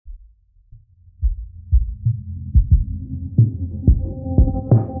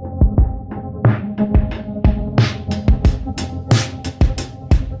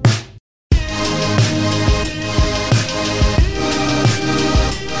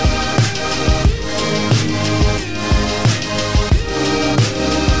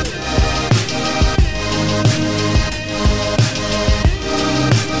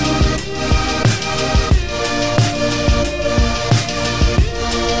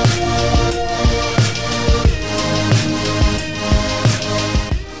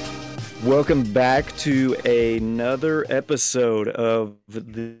welcome back to another episode of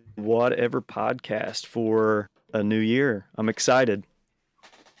the Whatever Podcast for a new year. I'm excited.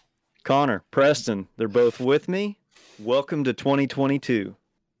 Connor, Preston, they're both with me. Welcome to 2022.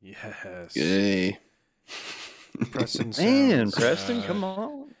 Yes. Yay. Preston Man, sounds, Preston, come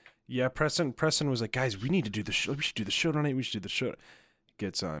on. Yeah, Preston was like, guys, we need to do the show. We should do the show tonight. We should do the show.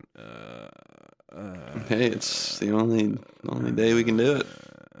 Gets on. Hey, it's the only day we can do it.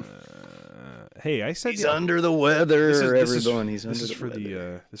 Hey, I said He's under the weather, this everyone. He's under this is the for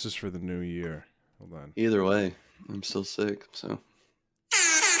weather. this is for the new year. Hold on. Either way, I'm still sick, so whether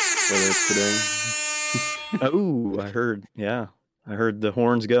it's today. Oh, I heard. Yeah, I heard the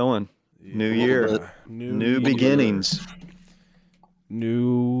horns going. New year. New year. beginnings.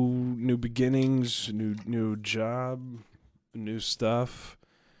 New beginnings. New job. New stuff.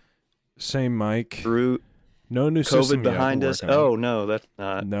 Same mic. Through No new system COVID yet. behind We're us. working on it. Oh, no, that's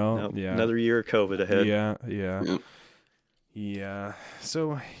not. No, Nope. yeah. Another year of COVID ahead. Yeah.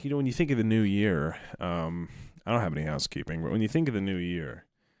 So, when you think of the new year, I don't have any housekeeping, but when you think of the new year,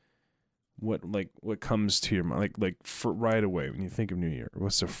 what comes to your mind? Like for right away, when you think of new year,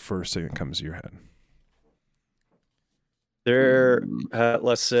 what's the first thing that comes to your head?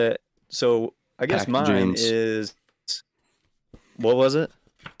 Let's say, so I guess Packed mine gyms. is, what was it?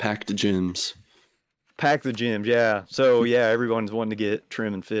 Packed gyms. Pack the gyms, yeah. So yeah, everyone's wanting to get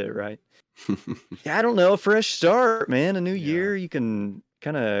trim and fit, right? Yeah, I don't know. A fresh start, man. A new year, you can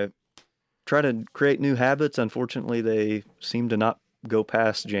kind of try to create new habits. Unfortunately, they seem to not go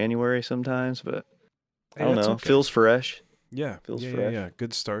past January sometimes, but I don't that's know. okay. Feels fresh. Yeah, Feels yeah, fresh. yeah.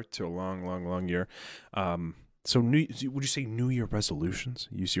 Good start to a long year. So would you say New Year resolutions?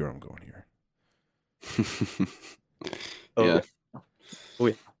 You see where I'm going here. Oh, Yeah. Oh,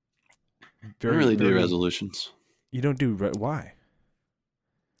 yeah. I don't really do very- resolutions. You don't do why?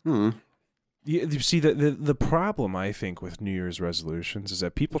 Hmm. You see, the problem, I think, with New Year's resolutions is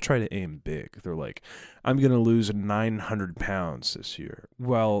that people try to aim big. They're like, I'm going to lose 900 pounds this year.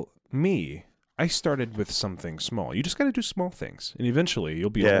 Well, I started with something small. You just got to do small things, and eventually you'll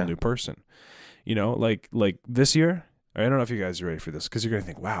be a Yeah. whole new person. Like this year, I don't know if you guys are ready for this, because you're going to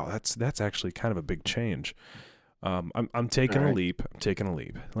think, wow, that's actually kind of a big change. I'm taking All a right. leap. I'm taking a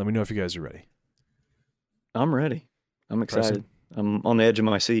leap. Let me know if you guys are ready. I'm ready. I'm excited. Preston? I'm on the edge of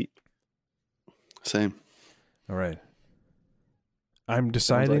my seat. Same. All right. I'm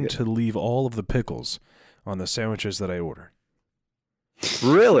deciding it. to leave all of the pickles on the sandwiches that I order.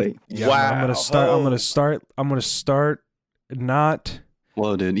 Really? Yeah, Wow. I'm gonna start not.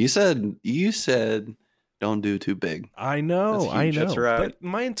 Whoa, dude. You said don't do too big. I know, That's huge. That's right. But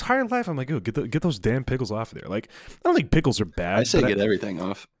my entire life, I'm like, oh, get those damn pickles off of there. Like, I don't think pickles are bad. I say but get everything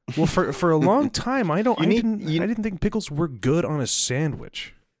off. well, for a long time, I didn't You- think pickles were good on a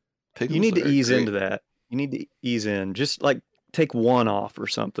sandwich. Pickles You need to are ease great. into that. You need to ease in. Just like take one off or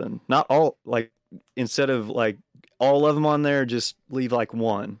something. Not all, like instead of like all of them on there, just leave like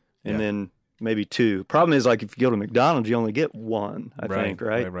one and Yeah. then maybe two. Problem is, like if you go to McDonald's, you only get one, I think,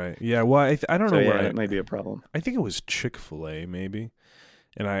 right? Right. Yeah. Well, I don't So know yeah, where that may be a problem. I think it was Chick-fil-A maybe.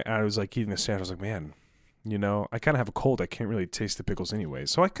 And I was like eating the sandwich. I was like, man, I kind of have a cold. I can't really taste the pickles anyway.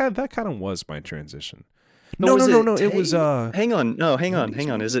 So that kind of was my transition. But No. was It was Hang on. No, hang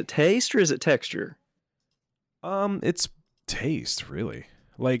on. Is it taste or is it texture? it's taste really.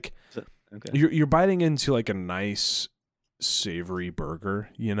 Like Okay. you're biting into like a nice savory burger,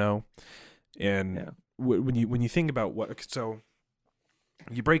 and Yeah. when you think about so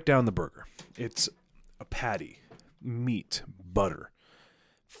you break down the burger, it's a patty, meat, butter,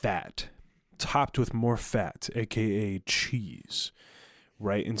 fat, topped with more fat, aka cheese,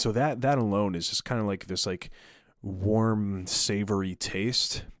 right? And so that alone is just kind of like this like warm savory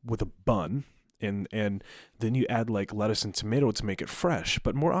taste with a bun. And then you add like lettuce and tomato to make it fresh.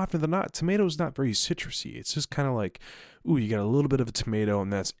 But more often than not, tomato is not very citrusy. It's just kind of like, ooh, you got a little bit of a tomato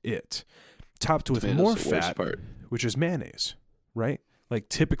and that's it. Topped with Tomatoes more the worst fat, part. which is mayonnaise, right? Like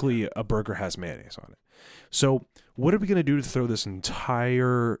typically a burger has mayonnaise on it. So what are we going to do to throw this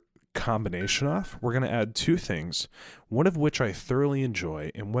entire combination off? We're going to add two things, one of which I thoroughly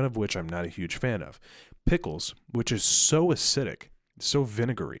enjoy and one of which I'm not a huge fan of. Pickles, which is so acidic, so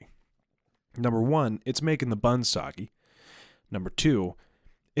vinegary. Number one, it's making the bun soggy. Number two,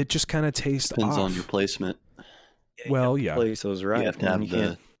 it just kind of tastes Depends off. on your placement. Well, yeah, Place those right. You have to man. have You the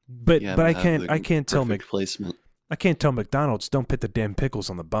can't- but you have but to I have can't the I can't tell perfect placement. I can't tell McDonald's don't put the damn pickles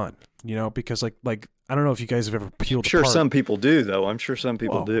on the bun, because like I don't know if you guys have ever peeled Sure, apart. some people do though. I'm sure some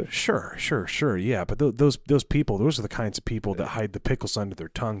people Well, do. Sure, yeah. But those people, those are the kinds of people that hide the pickles under their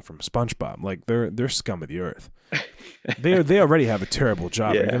tongue from SpongeBob. Like they're scum of the earth. They already have a terrible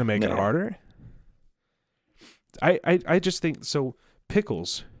job. Yeah, Are you gonna make it no. harder? I just think so.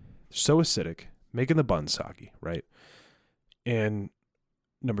 Pickles, so acidic, making the bun soggy, right? And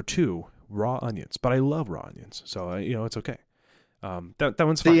number 2, raw onions. But I love raw onions, so it's okay. That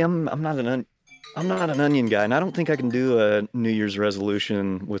one's fine. See, I'm not an onion guy, and I don't think I can do a New Year's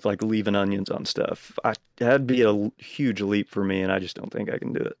resolution with like leaving onions on stuff. That'd be a huge leap for me, and I just don't think I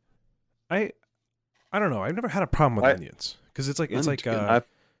can do it. I don't know. I've never had a problem with onions because it's like I-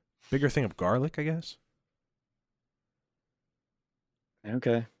 bigger thing of garlic, I guess.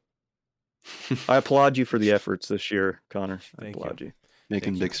 Okay. I applaud you for the efforts this year, Connor. I Thank applaud you.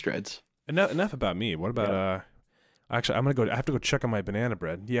 Making Thank you. big strides. Enough about me. What about actually I'm gonna go. I have to go check on my banana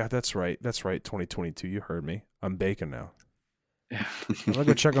bread. Yeah, that's right. 2022. You heard me. I'm baking now. I'm gonna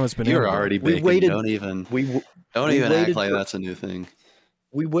go check on this banana. You're bread. already We baking. waited- Don't even We act waited like for- that's a new thing.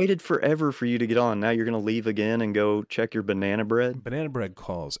 we waited forever for you to get on. Now you're gonna leave again and go check your banana bread. Banana bread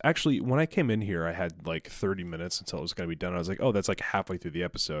calls. Actually, when I came in here, I had like 30 minutes until it was going to be done. I was like, oh, that's like halfway through the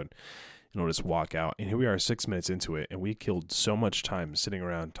episode. And I'll just walk out. And here we are 6 minutes into it. And we killed so much time sitting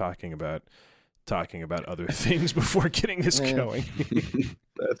around talking about other things before getting this Yeah. going.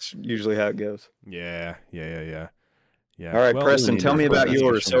 That's usually how it goes. Yeah. All right, Well, Preston, tell me about That's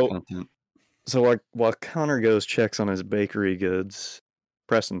yours. additional So, content. so while Connor goes checks on his bakery goods,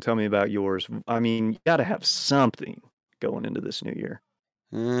 Preston, tell me about yours. I mean, you got to have something going into this new year.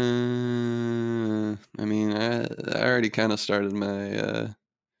 I mean, I already kind of started my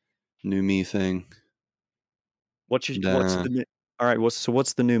new me thing. What's And, the new, all right?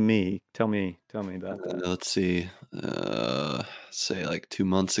 What's the new me? Tell me about that. Let's see. Say like 2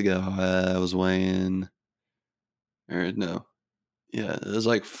 months ago, I was weighing, or no, yeah, it was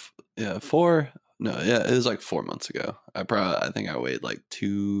like 4. No, yeah, it was like 4 months ago. I think I weighed like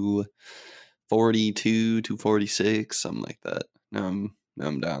 242, 246, something like that. Now I'm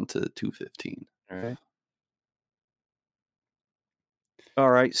down to 215. All right. All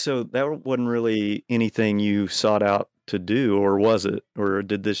right. So that wasn't really anything you sought out to do, or was it? Or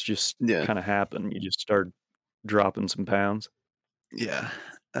did this just Yeah. kind of happen? You just started dropping some pounds? Yeah,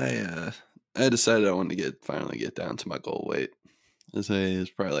 I decided I wanted to finally get down to my goal weight. I say it's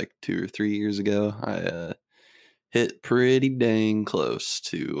probably like 2 or 3 years ago. I hit pretty dang close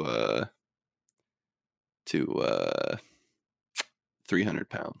to 300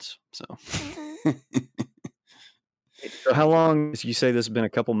 pounds. So So how long? You say this has been a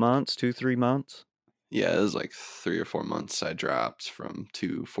couple months, 2-3 months? yeah, it was like 3 or 4 months. I dropped from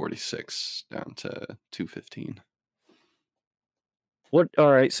 246 down to 215. What?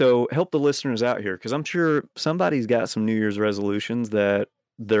 All right. So help the listeners out here, because I'm sure somebody's got some New Year's resolutions that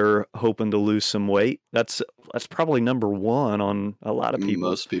they're hoping to lose some weight. That's probably number one on a lot of people.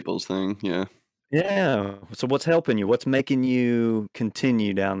 Most people's thing, yeah. Yeah. So what's helping you? What's making you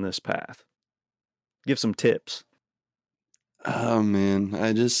continue down this path? Give some tips. Oh man,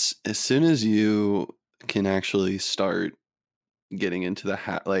 as soon as you can actually start getting into the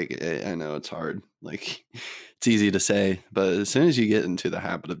like I know it's hard, like it's easy to say, but as soon as you get into the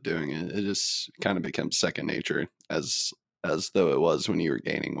habit of doing it, it just kind of becomes second nature, as though it was when you were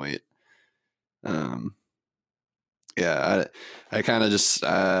gaining weight. Yeah, I kind of just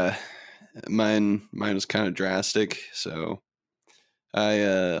mine was kind of drastic, so I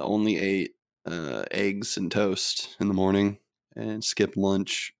only ate eggs and toast in the morning and skipped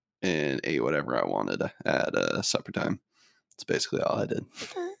lunch and ate whatever I wanted at supper time. That's basically all I did.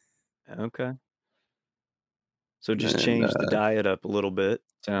 Okay. So just And, change the diet up a little bit.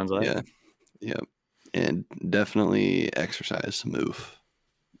 Sounds like. Yeah, yep, and definitely exercise, move,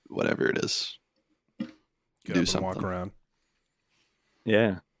 whatever it is. Get Do up and walk something. around.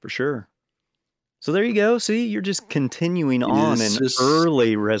 Yeah, for sure. So there you go. See, you're just continuing on it's an just-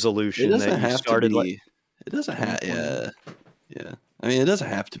 early It resolution doesn't that you have started to like. be. It doesn't have. 2020. Yeah. I mean, it doesn't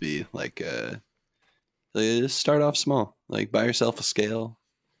have to be like. Just start off small. Like buy yourself a scale.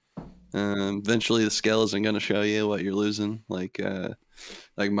 Eventually, the scale isn't going to show you what you're losing. Like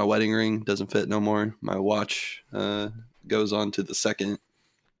my wedding ring doesn't fit no more. My watch goes on to the second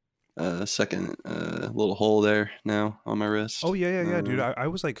little hole there now on my wrist. Oh yeah, dude. I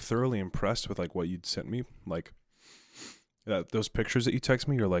was like thoroughly impressed with like what you'd sent me. Like those pictures that you text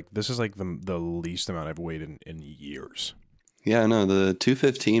me. You're like, this is like the least amount I've weighed in years. Yeah, no, the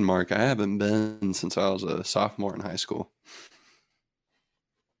 215 mark. I haven't been since I was a sophomore in high school.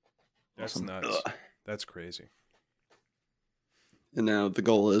 That's Awesome. nuts. That's crazy. And now the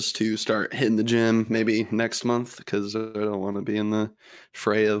goal is to start hitting the gym maybe next month because I don't want to be in the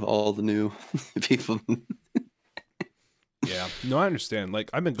fray of all the new people. Yeah. No, I understand. Like,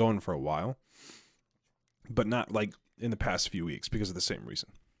 I've been going for a while, but not like in the past few weeks because of the same reason.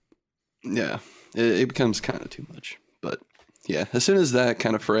 Yeah, it becomes kind of too much. But yeah, as soon as that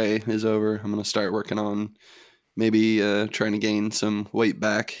kind of fray is over, I'm going to start working on maybe trying to gain some weight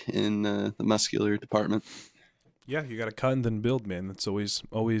back in the muscular department. Yeah, you got to cut and then build, man. That's always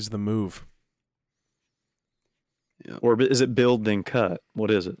the move. Yeah. Or is it build then cut?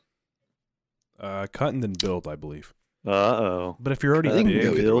 What is it? Cut and then build, I believe. Uh-oh. But if you're already I think big,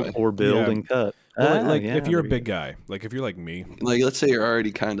 go either build way. or build Yeah. and cut. well, like yeah, if you're a there you big go. guy, like if you're like me, Like, let's say you're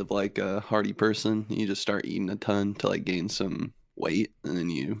already kind of like a hardy person, you just start eating a ton to like gain some weight, and then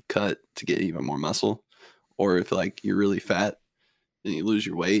you cut to get even more muscle. Or if like you're really fat, then you lose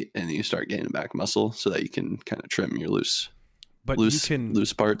your weight and you start gaining back muscle so that you can kind of trim your loose but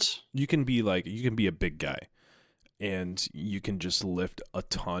loose parts. you can be a big guy, and you can just lift a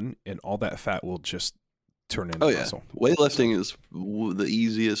ton, and all that fat will just turn into Oh yeah, muscle. weightlifting is the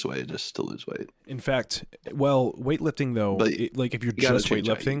easiest way just to lose weight. In fact, well, weightlifting though, But like if you're you gotta just change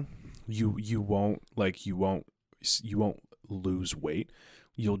how you weightlifting, you won't lose weight.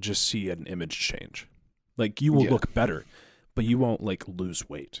 You'll just see an image change. Like you will Yeah. look better, but you won't like lose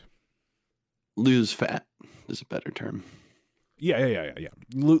weight. Lose fat is a better term. Yeah.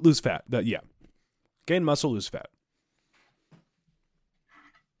 Lose fat. Yeah. Gain muscle, lose fat.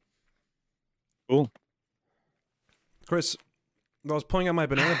 Cool. Chris, I was pulling out my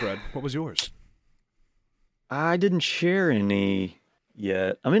banana bread. What was yours? I didn't share any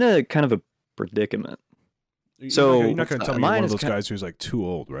yet. I'm in a kind of a predicament. So, you're not going to tell me you're mine one of is those kind- guys who's like too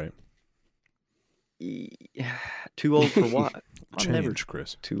old, right? Too old for what? I'm never Change,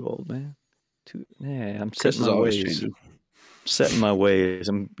 Chris. too old, man. I'm Chris setting is my always ways. changing. Setting my ways.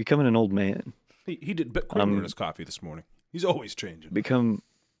 I'm becoming an old man. He did bit creamer in his coffee this morning. He's always changing. Becoming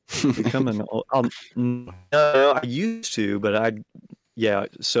no, I used to, but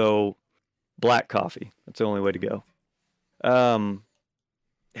so black coffee. That's the only way to go. I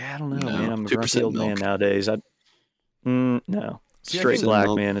don't know, No, man. I'm a 2% grumpy old man milk. nowadays. No. See, I Straight think- black,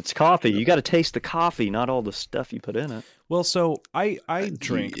 milk. man. It's coffee. You got to taste the coffee, not all the stuff you put in it. Well, so I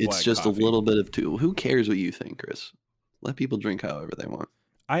drink It's black just coffee. a little bit of two. Who cares what you think, Chris? Let people drink however they want.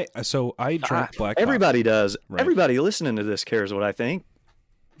 I drink black Everybody does. Right. Everybody listening to this cares what I think.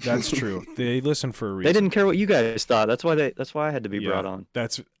 coffee. That's true. They listen for a reason. They didn't care what you guys thought. That's why I had to be Yeah. brought on.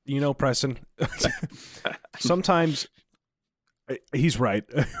 That's Preston. Sometimes he's right.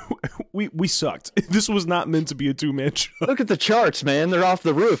 we sucked. This was not meant to be a two-man show. Look at the charts, man. They're off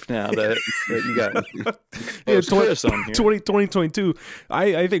the roof now that you got Yeah, Chris on here. 2022.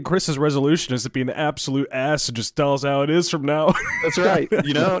 I think Chris's resolution is to be an absolute ass and just tell us how it is from now. That's right.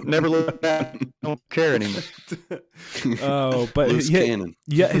 Never look back. Don't care anymore. Oh, but Loose cannon.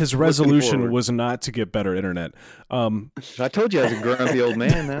 yet his resolution forward. was not to get better internet. I told you I was a grumpy old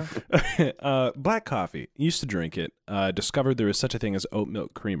man now. Black coffee. Used to drink it. Discovered there was such a thing as oat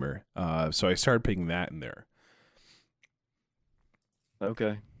milk creamer. So I started putting that in there.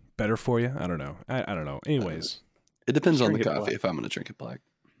 Okay. Better for you? I don't know. I don't know. Anyways, It depends on the Drink it coffee black. if I'm going to drink it black.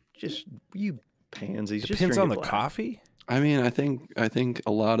 Just you pansies. Just depends drink on it the black. coffee. I mean, I think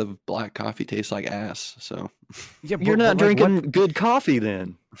a lot of black coffee tastes like ass. So Yeah, You're not like, drinking good coffee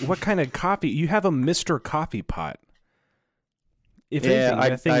then. what kind of coffee? You have a Mr. Coffee pot. If Yeah, anything, I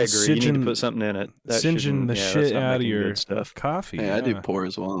that thing agree. is You need to singeing, put something in it. That singeing shouldn't- the that's shit not out of making your good stuff. coffee. hey, I do pour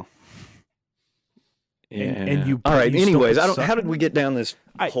as well. Yeah. and you all right. you still Anyways, put I don't. suck How in did we it? get down this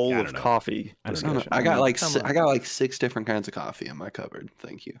I hole don't of know. coffee? I don't I, don't know. discussion? I got mean, like come I on. got like 6 different kinds of coffee in my cupboard.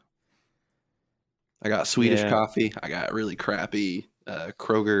 Thank you. I got Swedish Yeah. coffee. I got really crappy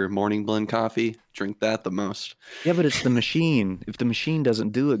Kroger morning blend coffee. Drink that the most. Yeah, but it's the machine. If the machine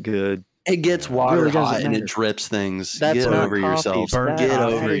doesn't do it good, It gets Yeah. water Really doesn't hot and it matter. drips things. That's Get not over coffee. yourselves. Burnt Get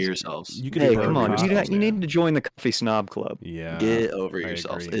coffee. over That is- yourselves. You could hey, burn come on. coffee, You man. need to join the coffee snob club. Yeah. Get over I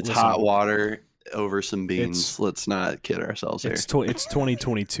yourselves. agree. It's Listen, hot water over some beans. It's- Let's not kid ourselves here. It's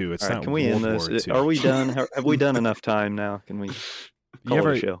 2022. It's All right, not can we end World this? War II. Are we done? Have we done enough time now? Can we You call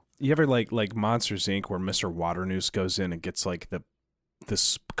ever it a show? you ever like Monsters Inc. where Mr. Waternoose goes in and gets like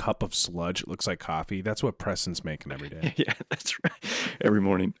this cup of sludge? It looks like coffee. That's what Preston's making every day. Yeah, that's right. Every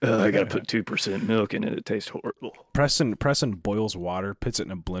morning, I got to put 2% milk in it. It tastes horrible. Preston boils water, puts it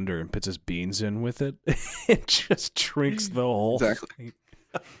in a blender, and puts his beans in with it. It just drinks the whole Exactly. thing.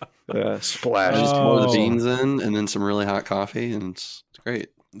 Splash. Just pour the Oh. beans in and then some really hot coffee, and it's great.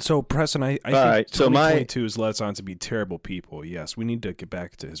 So Preston, I think right, so my- 2022 has led us on to be terrible people. Yes, we need to get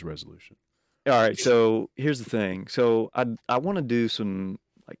back to his resolution. All right, so here's the thing. So I want to do some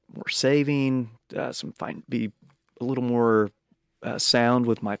like more saving, be a little more sound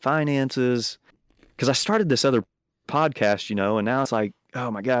with my finances because I started this other podcast, and now it's like, oh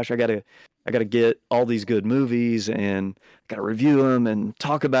my gosh, I gotta get all these good movies and gotta review them and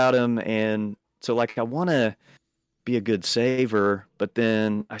talk about them, and so like I want to be a good saver, but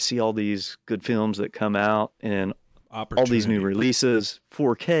then I see all these good films that come out and all these new Opportunity. releases,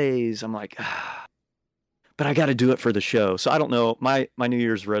 4Ks. I'm like, but I got to do it for the show. So I don't know. My New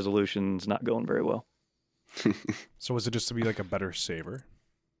Year's resolution's not going very well. So is it just to be like a better saver?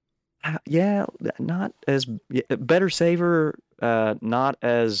 Yeah, not as better saver. Not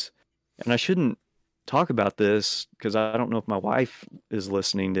as, and I shouldn't talk about this because I don't know if my wife is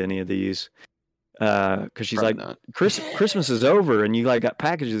listening to any of these. Because she's Probably like, not. Christmas is over, and you like got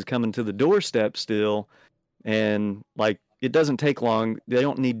packages coming to the doorstep still, and like it doesn't take long. They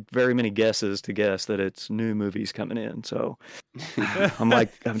don't need very many guesses to guess that it's new movies coming in. So I'm like,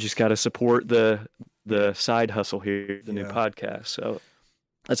 I've just got to support the side hustle here, the new Yeah. podcast. So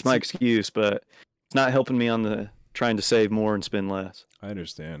that's my excuse, but it's not helping me on the trying to save more and spend less. I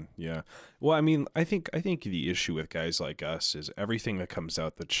understand. Yeah. Well, I mean, I think the issue with guys like us is everything that comes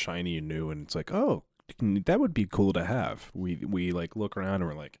out that's shiny and new, and it's like, oh, that would be cool to have. We like look around and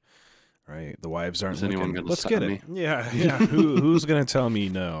we're like, all right, the wives aren't Is anyone looking. gonna Let's stop get it. me? Yeah, yeah. Who's gonna tell me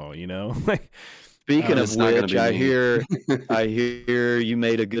no? You know, like. Speaking It's of not gonna which, be I me. hear you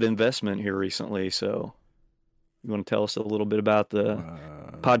made a good investment here recently. So you want to tell us a little bit about the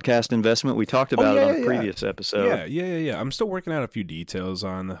podcast investment? We talked about it on a previous episode. Yeah. I'm still working out a few details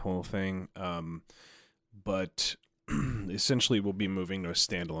on the whole thing. But essentially we'll be moving to a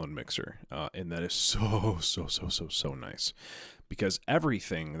standalone mixer. And that is so nice. Because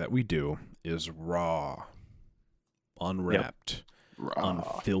everything that we do is raw, unwrapped,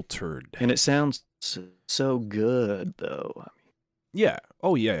 unfiltered. And it sounds so good, though. Yeah.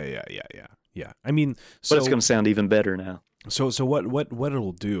 Oh, yeah. I mean, But it's going to sound even better now. So what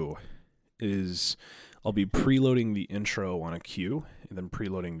it'll do is I'll be preloading the intro on a cue and then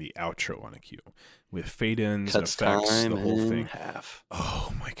preloading the outro on a cue with fade-ins and Cuts effects, time the whole in thing. half.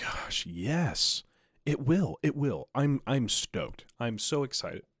 Oh my gosh, yes. It will. I'm stoked. I'm so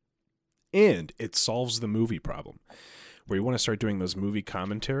excited. And it solves the movie problem. Where you want to start doing those movie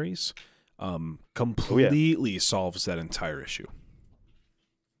commentaries, completely solves that entire issue.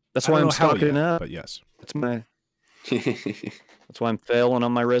 That's I why don't I'm know how stocking yet, up. but yes. That's why I'm failing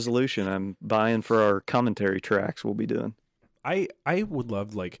on my resolution. I'm buying for our commentary tracks we'll be doing. I would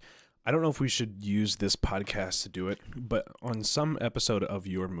love, like, I don't know if we should use this podcast to do it, but on some episode of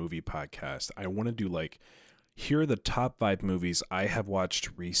your movie podcast, I want to do like, here are the top 5 movies I have watched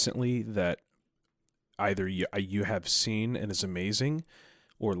recently that either you have seen and is amazing,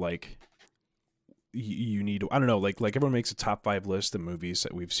 or like you need to, I don't know, like everyone makes a top 5 list of movies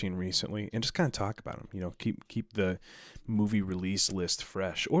that we've seen recently and just kind of talk about them, you know, keep the movie release list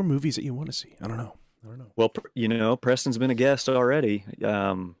fresh, or movies that you want to see. I don't know. Well, Preston's been a guest already.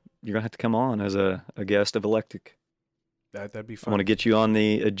 You're gonna have to come on as a guest of Electric. That'd be I fun. want to get you on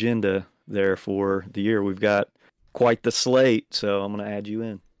the agenda there for the year. We've got quite the slate, so I'm gonna add you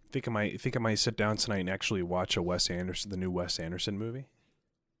in. Think I might sit down tonight and actually watch the new Wes Anderson movie.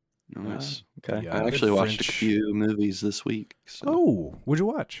 Nice. Okay. Yeah. I actually watched a French. few movies this week. So. Oh, what'd you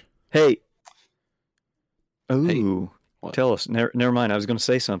watch? Hey. Ooh. What? Tell us. Never mind. I was going to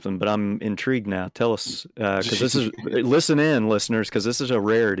say something, but I'm intrigued now. Tell us, because this is listen in, listeners, because this is a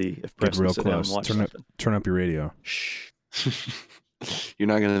rarity. If Get Preston real sit down and close. watch Turn something. turn up your radio. Shh. You're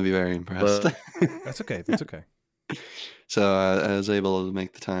not going to be very impressed. That's okay. That's okay. So I was able to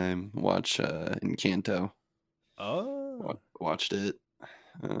make the time watch Encanto. Oh, Watched it.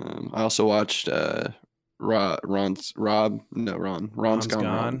 I also watched Ron's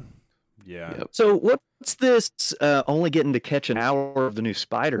Gone. Yeah. Yep. So what's this? Only getting to catch an hour of the new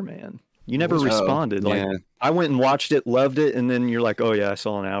Spider-Man. You never Oh, responded. Like Yeah, I went and watched it, loved it, and then you're like, "Oh yeah, I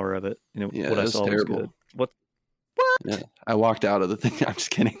saw an hour of it. You know Yeah, what I it was saw terrible. was good." What? yeah. I walked out of the thing. I'm just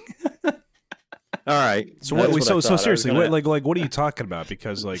kidding. All right. So That's what? I So thought. I was seriously, gonna- what are you talking about?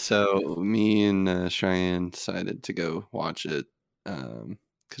 Because like, So me and Cheyenne decided to go watch it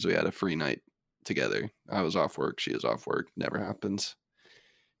because we had a free night together. I was off work. She was off work. Never happens.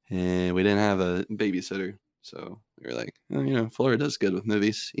 And we didn't have a babysitter. So we were like, oh, Flora does good with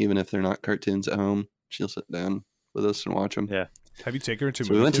movies. Even if they're not cartoons at home, she'll sit down with us and watch them. Yeah. have you taken her to?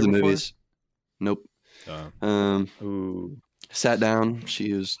 So we went to the movies. Nope. Ooh. Sat down.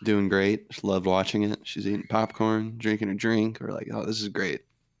 She was doing great. She loved watching it. She's eating popcorn, drinking a drink. We're like, oh, this is great.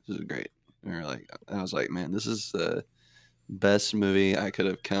 This is great. And we're like, I was like, man, this is the best movie I could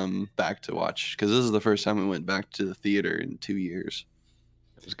have come back to watch, because this is the first time we went back to the theater in 2 years.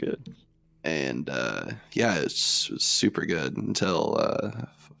 It was good. And yeah, it was super good until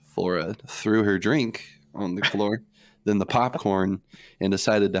Flora threw her drink on the floor, then the popcorn, and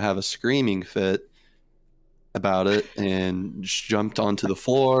decided to have a screaming fit about it, and just jumped onto the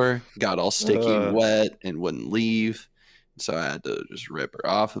floor, got all sticky and wet, and wouldn't leave. So I had to just rip her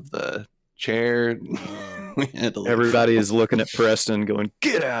off of the chair. We had to leave. Everybody is looking at Preston going,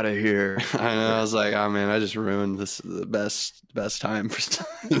 "Get out of here." I know. I was like, oh man, I just ruined the best time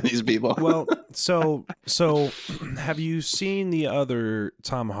for these people. Well, so have you seen the other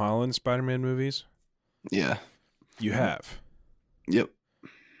Tom Holland Spider-Man movies? Yeah. You have. Yep.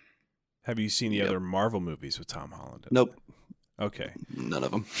 Have you seen the Yep. other Marvel movies with Tom Holland? Nope. Okay. None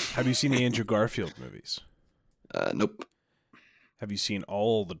of them. Have you seen the Andrew Garfield movies? Nope. Have you seen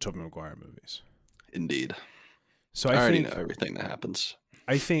all the Tobey Maguire movies? Indeed. So I I already think know everything that happens.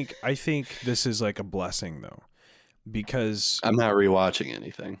 I think this is like a blessing though, because I'm not rewatching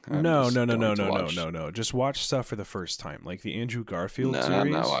anything. I'm no. just going to watch- Just watch stuff for the first time, like the Andrew Garfield No, series. I'm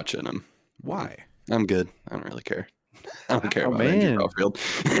not watching them. Why? I'm good. I don't really care. I don't care Oh, about man. Andrew Garfield.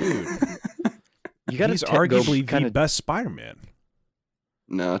 You got He's to arguably kind the of. best Spider-Man.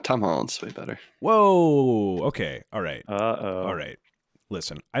 No, Tom Holland's way better. Whoa. Okay. All right. Uh-oh. All right.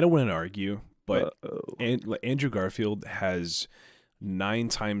 Listen, I don't want to argue, but Uh-oh. Andrew Garfield has 9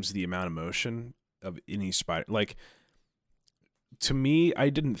 times the amount of motion of any Spider. Like, to me, I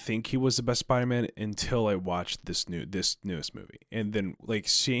didn't think he was the best Spider-Man until I watched this newest movie, and then like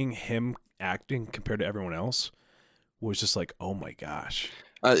seeing him acting compared to everyone else was just like, oh my gosh,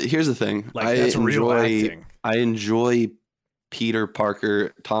 Here's the thing. like that's real acting. I enjoy Peter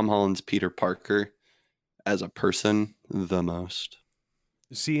Parker, Tom Holland's Peter Parker, as a person the most.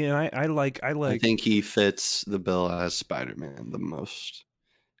 See, and I like I think he fits the bill as Spider-Man the most.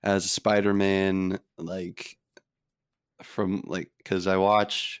 As Spider-Man, like from like, because I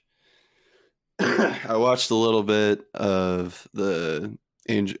watched a little bit of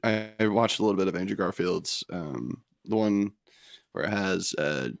I watched a little bit of Andrew Garfield's, the one where it has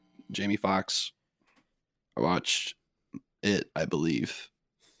Jamie Foxx. I watched it, I believe.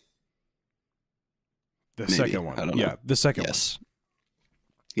 the maybe. second one. I don't Yeah, know. the second one.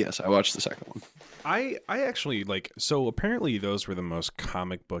 Yes, I watched the second one. I actually like, so apparently those were the most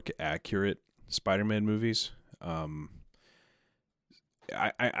comic book accurate Spider-Man movies. I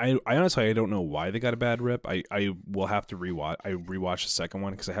honestly, I don't know why they got a bad rip. I will have to rewatch. I rewatched the second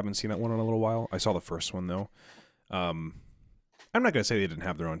one because I haven't seen that one in a little while. I saw the first one though. I'm not gonna say they didn't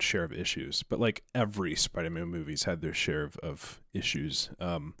have their own share of issues, but like every Spider-Man movies had their share of issues.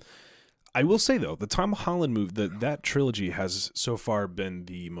 I will say though, the Tom Holland movie, that trilogy has so far been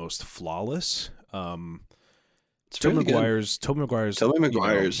the most flawless. It's Tobey really good. Maguire's.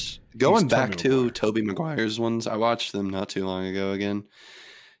 Going he's back Tobey to Maguire. Tobey Maguire's ones, I watched them not too long ago again.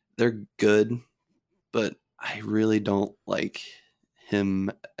 They're good, but I really don't like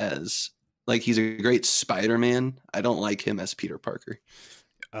him as, like, he's a great Spider-Man. I don't like him as Peter Parker.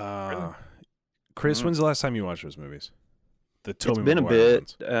 Chris, Mhm. when's the last time you watched those movies? The Tobey It's been a Maguire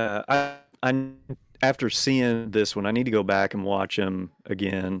bit. ones. I after seeing this one, I need to go back and watch them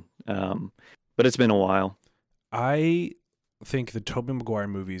again. But it's been a while. I think the Tobey Maguire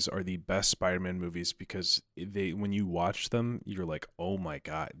movies are the best Spider-Man movies because when you watch them, you're like, oh my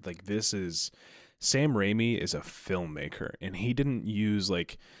God, like this is, Sam Raimi is a filmmaker and he didn't use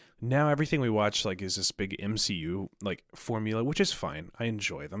like, now everything we watch like is this big MCU like formula, which is fine. I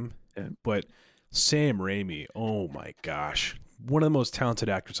enjoy them. Yeah. But Sam Raimi, oh my gosh, one of the most talented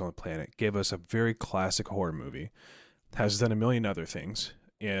actors on the planet, gave us a very classic horror movie, has done a million other things,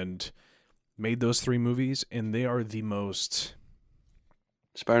 and made those 3 movies, and they are the most...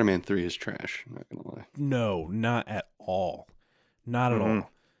 Spider-Man 3 is trash, I'm not going to lie. No, not at all. Not at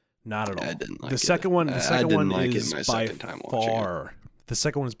all. Not at all. I didn't like the it. second one, I didn't like it is my by second time watching it. far... The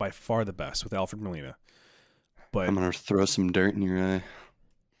second one is by far the best with Alfred Molina. But I'm going to throw some dirt in your eye.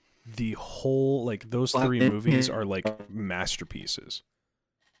 the whole, like, those 3 movies are like masterpieces.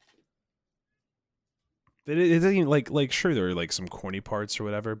 It doesn't even, like sure there are like some corny parts or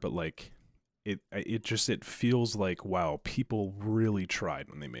whatever, but like it feels like, wow, people really tried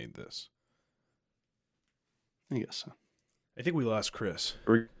when they made this. I guess so. I think we lost Chris.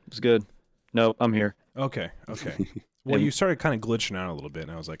 It's good. No, I'm here. Okay. Well, you started kind of glitching out a little bit,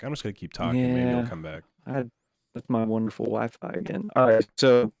 and I was like, I'm just gonna keep talking. Maybe you'll Yeah. come back. That's my wonderful Wi-Fi again. All right,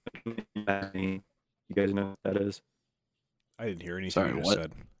 so you guys know what that is? I didn't hear anything Sorry, you just what?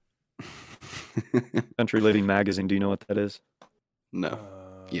 said. Country Living Magazine. Do you know what that is? No.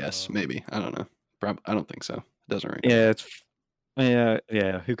 Yes, maybe. I don't know. I don't think so. Doesn't ring. Yeah,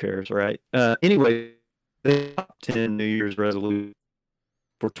 yeah. Who cares, right? Anyway, the top 10 New Year's resolution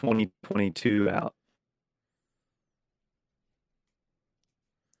for 2022 out.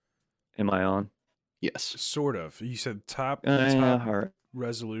 Am I on? Yes. Sort of. You said top Yeah, all right.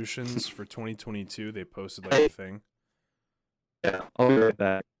 resolutions for 2022. They posted like a thing. Yeah, I'll be right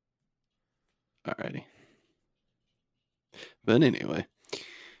back. Alrighty. But anyway,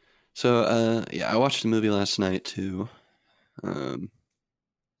 so yeah, I watched the movie last night too.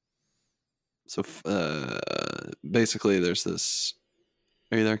 Basically, there's this.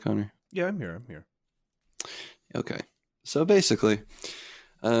 Are you there, Connor? Yeah, I'm here. I'm here. Okay. So basically,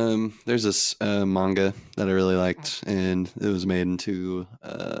 there's this manga that I really liked, and it was made into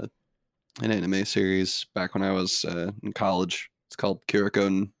an anime series back when I was in college. It's called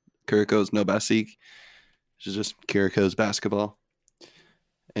Kuriko's no Basique, which is just Kuriko's basketball.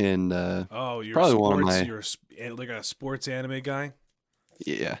 And oh, you're probably sports, one of my you're like a sports anime guy.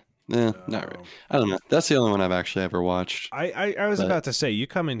 Yeah, not really. I don't know. That's the only one I've actually ever watched. I was about to say, you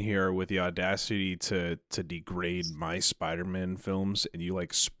come in here with the audacity to degrade my Spider-Man films, and you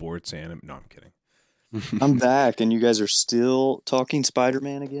like sports anime. No, I'm kidding. I'm back, and you guys are still talking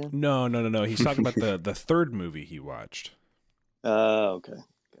Spider-Man again? No. He's talking about the third movie he watched. Okay,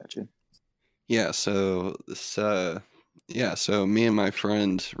 gotcha. Yeah. So this. Yeah. So me and my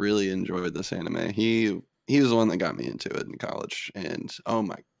friend really enjoyed this anime. He was the one that got me into it in college, and oh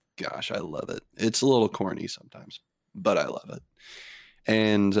my gosh, I love it. It's a little corny sometimes, but I love it.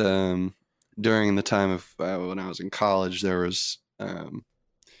 And during the time of when I was in college, there's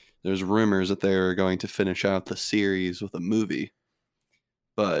rumors that they were going to finish out the series with a movie,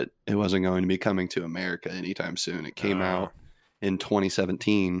 but it wasn't going to be coming to America anytime soon. It came out in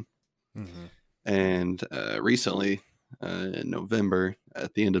 2017, and recently, in November,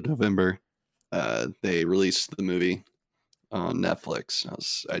 at the end of November, they released the movie on Netflix.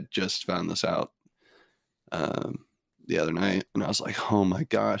 I just found this out the other night, and I was like, oh my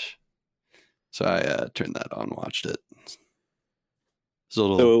gosh. So I turned that on, watched it.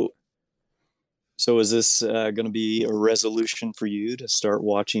 So is this going to be a resolution for you to start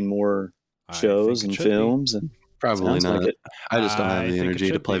watching more shows and films? And probably not. Like I just don't have the energy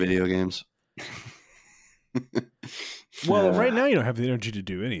to play video games. Well, right now you don't have the energy to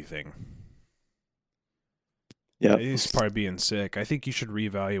do anything. Yeah, he's probably being sick. I think you should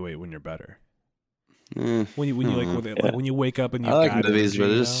reevaluate when you're better. When you when you wake up and you I like movies,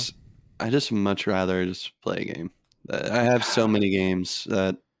 but I just much rather just play a game. I have so many games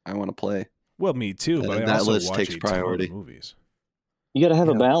that I want to play. Well, me too, but that list takes priority. Movies. You got to have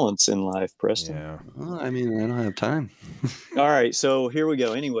a balance in life, Preston. Yeah. Well, I mean, I don't have time. All right, so here we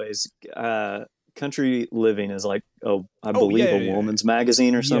go. Anyways, Country Living is like, I believe a woman's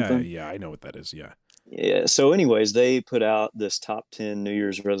magazine or something. Yeah, I know what that is. Yeah. Yeah. So, anyways, they put out this top 10 New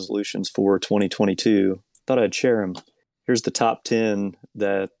Year's resolutions for 2022. Thought I'd share them. Here's the top 10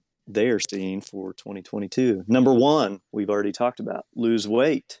 that they are seeing for 2022. Number 1, we've already talked about, lose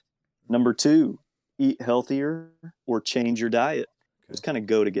weight. Number 2, eat healthier or change your diet. Those kind of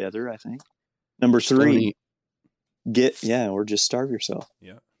go together, I think. Number 3, or just starve yourself.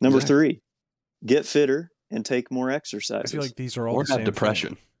 Yeah. Number 3, get fitter and take more exercises. I feel like these are all or the same have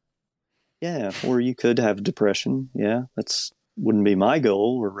depression. thing. Yeah, or you could have depression. Yeah, that's wouldn't be my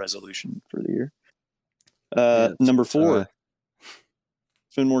goal or resolution for the year. Number 4,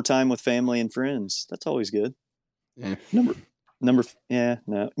 spend more time with family and friends. That's always good. Yeah.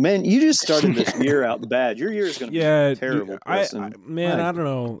 Man, you just started this year out bad. Your year is going to be terrible. I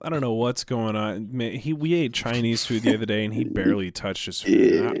don't know what's going on. Man, we ate Chinese food the other day, and he barely touched his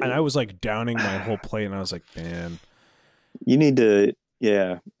food, and I was like downing my whole plate, and I was like, man, you need to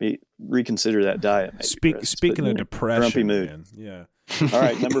reconsider that diet. Speaking of depression, grumpy mood. Man. Yeah. All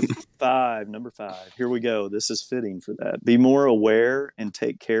right, number five. Here we go. This is fitting for that. Be more aware and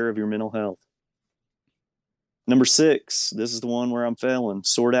take care of your mental health. Number 6, this is the one where I'm failing.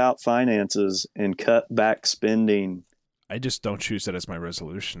 Sort out finances and cut back spending. I just don't choose that as my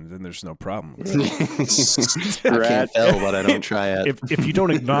resolution. Then there's no problem. I can't fail, but I don't try it. If you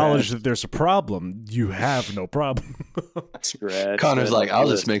don't acknowledge that there's a problem, you have no problem. Connor's like, I'll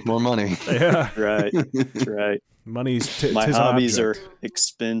just make more money. Yeah, right. That's right. Money's my hobbies are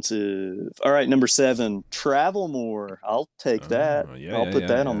expensive. All right, number 7, travel more. I'll take that. I'll put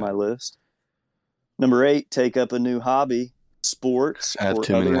that on my list. Number 8, take up a new hobby, sports. I have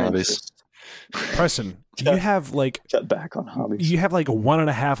too many hobbies. Preston, you have like cut back on hobbies. You have like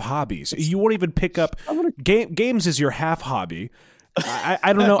 1.5 hobbies. You won't even pick up games is your half hobby.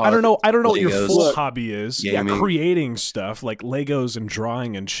 I don't know. I don't know what your full hobby is. Gaming. Yeah, creating stuff like Legos and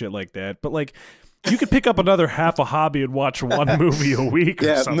drawing and shit like that. But like You could pick up another half a hobby and watch one movie a week.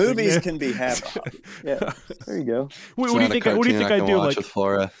 Yeah, or something, movies man. can be half a hobby. Yeah, there you go. What do you think? What do you think I do? Like, with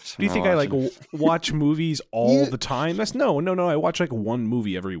Flora. do you think I like watch movies all the time? That's no. I watch like one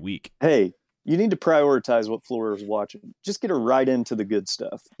movie every week. Hey, you need to prioritize what Flora's watching. Just get her right into the good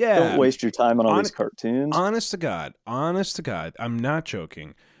stuff. Yeah. Don't waste your time on all these cartoons. Honest to God, I'm not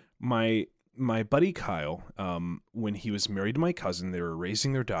joking. My buddy Kyle, when he was married to my cousin, they were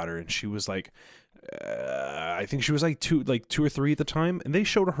raising their daughter, and she was like, I think she was like two or three at the time, and they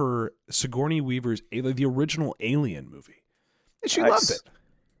showed her Sigourney Weaver's the original Alien movie, and she loved it.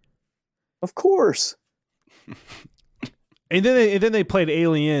 Of course. And then they played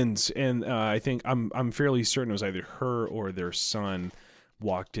Aliens, and I think I'm fairly certain it was either her or their son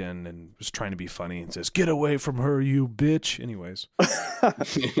walked in and was trying to be funny and says, "Get away from her, you bitch." Anyways,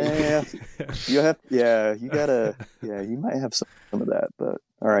 you might have some of that, but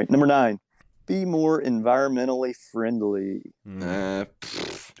all right. Number 9, be more environmentally friendly.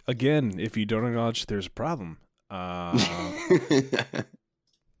 Again, if you don't acknowledge there's a problem.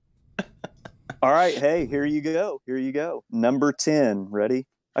 All right, hey, here you go. Number 10, ready?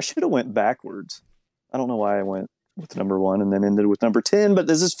 I should have went backwards. I don't know why I went with number 1 and then ended with number 10, but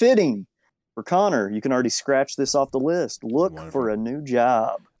this is fitting. For Connor, you can already scratch this off the list. Look for a new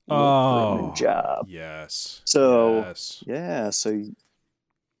job. Yes. So, so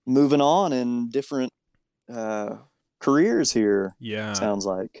moving on in different careers here. Yeah. Sounds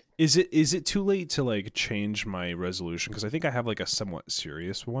like. Is it too late to like change my resolution? Because I think I have like a somewhat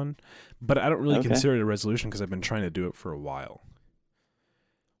serious one, but I don't really consider it a resolution because I've been trying to do it for a while.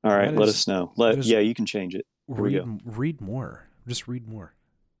 All right, let us know. You can change it. Read more. Just read more.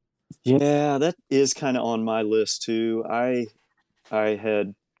 Yeah, that is kind of on my list too. I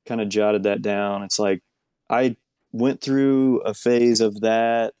had kind of jotted that down. It's like I went through a phase of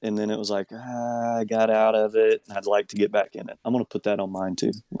that, and then it was like I got out of it, and I'd like to get back in it. I'm going to put that on mine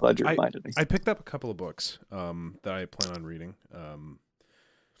too. I'm glad you reminded me. I picked up a couple of books that I plan on reading.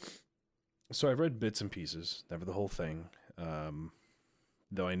 So I've read bits and pieces, never the whole thing.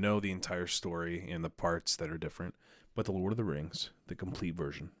 Though I know the entire story and the parts that are different. But The Lord of the Rings, the complete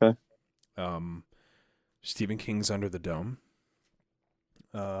version. Okay. Stephen King's Under the Dome.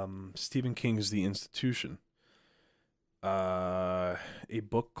 Stephen King's The Institution. A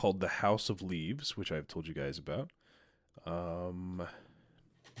book called The House of Leaves, which I've told you guys about.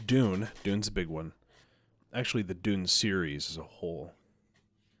 Dune. Dune's a big one. Actually, the Dune series as a whole.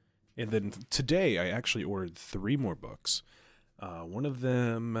 And then today, I actually ordered 3 more books. One of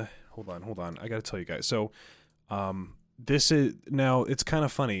them... Hold on. I got to tell you guys. So... this is now it's kind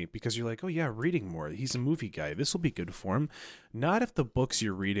of funny because you're like, oh yeah, reading more. He's a movie guy. This will be good for him. Not if the books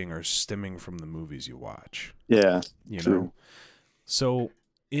you're reading are stemming from the movies you watch. Yeah, you know. So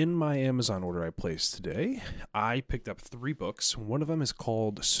in my Amazon order I placed today, I picked up 3 books. One of them is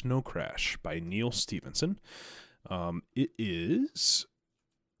called Snow Crash by Neal Stephenson. It is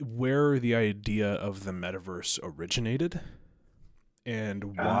where the idea of the metaverse originated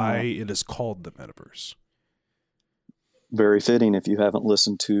and why it is called the metaverse. Very fitting. If you haven't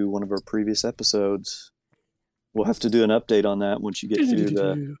listened to one of our previous episodes, we'll have to do an update on that once you get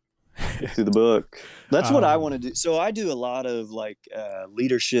through the book. That's what I want to do. So I do a lot of like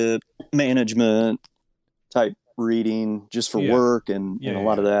leadership, management type reading just for work and a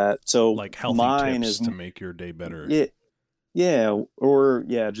lot of that. So like healthy mine tips is to make your day better.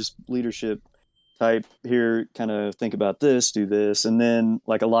 Just leadership type here. Kind of think about this, do this, and then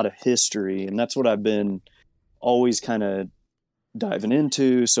like a lot of history, and that's what I've been always kind of diving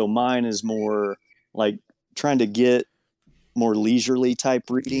into. So mine is more like trying to get more leisurely type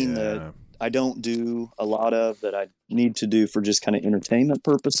reading that I don't do a lot of, that I need to do for just kind of entertainment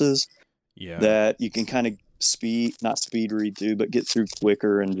purposes. Yeah. That you can kind of not speed read through, but get through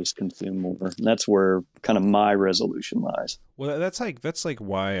quicker and just consume more. And that's where kind of my resolution lies. Well, that's like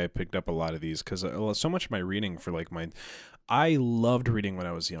why I picked up a lot of these, because so much of my reading for like I loved reading when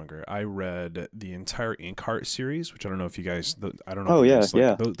I was younger. I read the entire Inkheart series, which I don't know if you guys, I don't know. Oh, yeah,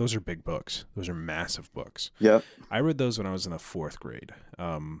 Those are big books. Those are massive books. Yep. I read those when I was in the 4th grade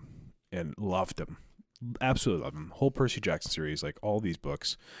and loved them. Absolutely loved them. Whole Percy Jackson series, like all these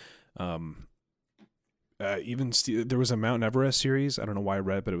books. Even there was a Mount Everest series. I don't know why I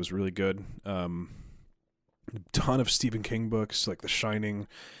read, but it was really good. A ton of Stephen King books, like The Shining.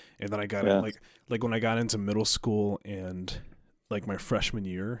 And then I got in, like when I got into middle school and like my freshman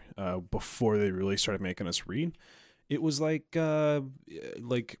year, before they really started making us read, it was like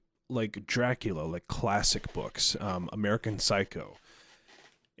Dracula, like classic books, American Psycho.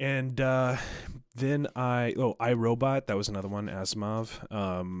 And then I Robot, that was another one, Asimov.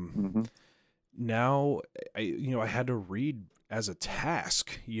 now I had to read as a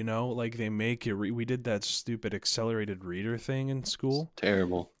task, like they make you we did that stupid accelerated reader thing in school.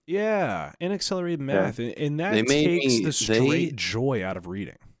 Terrible. Yeah, and accelerated math, and that They made takes me- the straight joy out of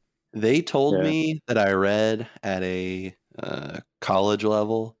reading. They told Yeah. me that I read at a college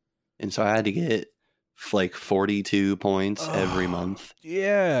level, and so I had to get like 42 points every month.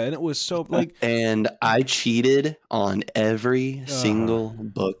 Yeah, and it was so like And I cheated on every single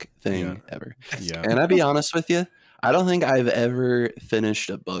book thing Yeah. ever. yeah. And I'll be honest with you, I don't think I've ever finished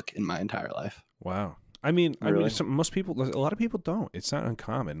a book in my entire life. Wow. I mean, Really? most people, a lot of people don't. It's not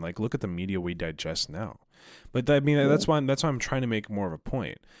uncommon. Like, look at the media we digest now. But I mean, that's why I'm trying to make more of a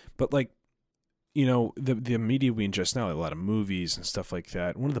point. But like, the media we ingest now, a lot of movies and stuff like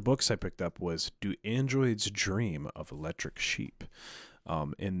that. One of the books I picked up was "Do Androids Dream of Electric Sheep?"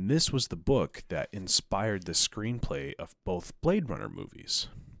 And this was the book that inspired the screenplay of both Blade Runner movies.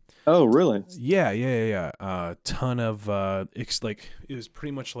 Oh, really? Yeah. Ton of it was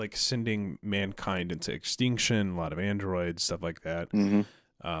pretty much like sending mankind into extinction. A lot of androids, stuff like that.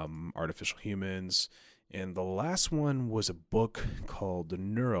 Mm-hmm. Artificial humans, and the last one was a book called The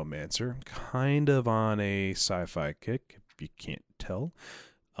Neuromancer, kind of on a sci-fi kick, if you can't tell.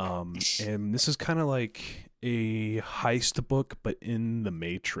 And this is kind of like a heist book, but in the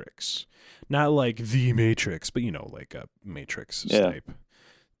Matrix, not like the Matrix, but like a Matrix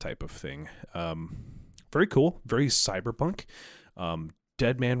type of thing. Very cool, very cyberpunk.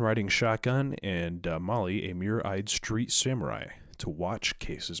 Dead man riding shotgun, and Molly, a mirror-eyed street samurai, to watch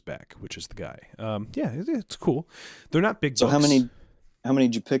Case's back, which is the guy. It's cool. They're not big So books. how many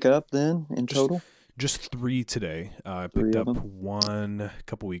did you pick up then in total? Just 3 today. I picked up one a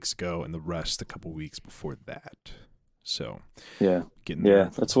couple weeks ago, and the rest a couple weeks before that. So Yeah. getting there.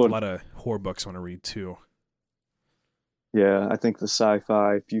 That's a what. lot of horror books I want to read too. Yeah, I think the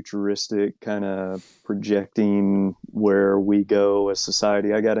sci-fi, futuristic kind of projecting where we go as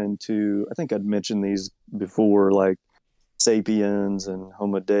society. I got into. I think I'd mentioned these before, like Sapiens and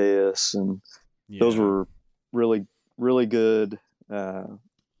Homo Deus, and those were really, really good kind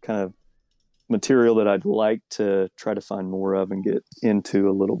of material that I'd like to try to find more of and get into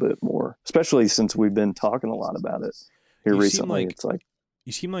a little bit more, especially since we've been talking a lot about it here You seem recently. like- It's like,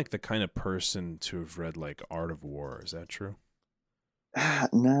 You seem like the kind of person to have read like Art of War. Is that true?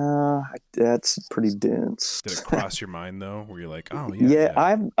 nah, that's pretty dense. Did it cross your mind though? Where you're like, oh Yeah,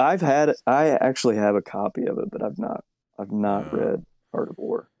 yeah. I actually have a copy of it, but I've not read Art of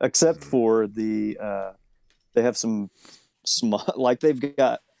War except for the they have some small, like they've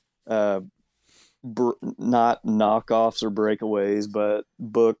got not knockoffs or breakaways, but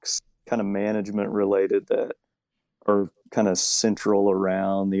books kind of management related that are kind of central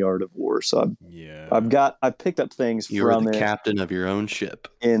around the Art of War. So I've picked up things You were from the it captain of your own ship.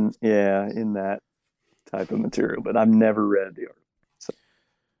 in that type of material, but I've never read the Art.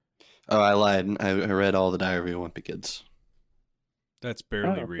 Oh, I lied. I read all the Diary of a Wimpy Kids. That's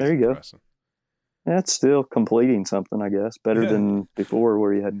barely Oh, reading. there you go. Preston. That's still completing something, I guess. Better than before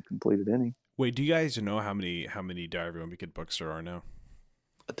where you hadn't completed any. Wait, do you guys know how many Diary of a Wimpy Kid books there are now?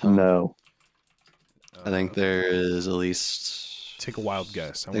 A ton. No. I think there is at least. Take a wild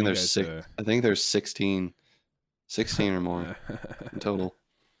guess. I think there's 16 or more in total.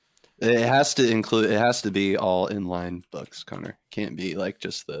 It has to be all inline books, Connor. Can't be like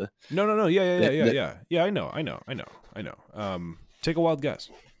just the. No. Yeah. I know. Take a wild guess.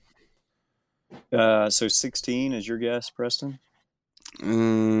 So 16 is your guess, Preston?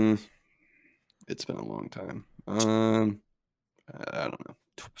 It's been a long time. I don't know.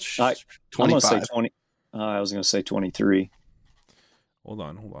 I'm 25. gonna say 20. I was going to say 23. Hold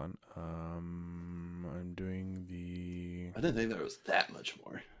on. I'm doing the. I didn't think there was that much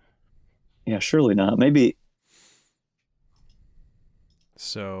more. Yeah, surely not. Maybe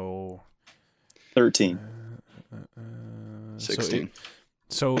So 13. 16.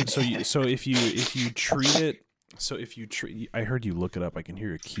 So if you treat, I heard you look it up. I can hear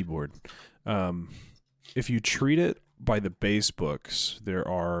your keyboard. If you treat it by the base books, there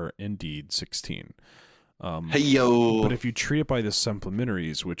are indeed 16. Hey yo! But if you treat it by the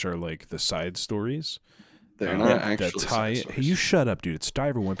supplementaries, which are like the side stories, They're not that actually. tie. side Hey, you shut up, dude! It's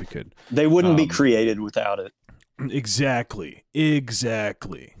Diver Wimpy Kid. They wouldn't be created without it. Exactly.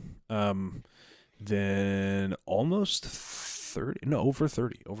 Then almost 30. No, over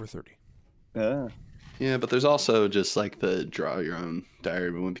 30. Yeah. Yeah, but there's also just like the draw your own Diary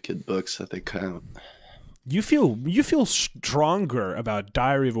of a Wimpy Kid books that they count. You feel stronger about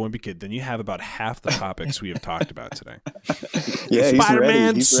Diary of a Wimpy Kid than you have about half the topics we have talked about today. Yeah,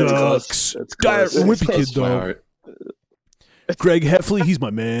 Spider-Man he's ready. sucks. That's Diary of close. a Wimpy Kid My though. heart. Greg Heffley, he's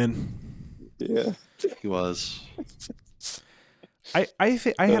my man. Yeah. He was. I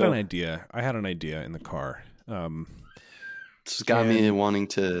had an idea. I had an idea in the car. It's got me wanting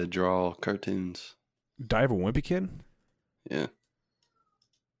to draw cartoons. Diver Wimpy Kid? Yeah.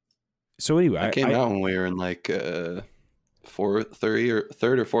 So anyway, I came out when we were in like third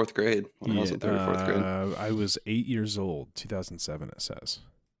or fourth grade. When I was in third or fourth grade. I was 8 years old, 2007. It says.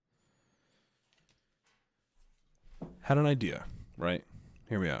 Had an idea, right?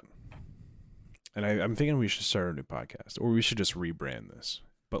 Hear me out. And I'm thinking we should start a new podcast, or we should just rebrand this,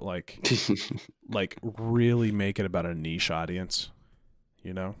 but like really make it about a niche audience,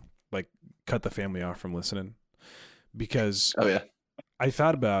 you know, like cut the family off from listening. Because I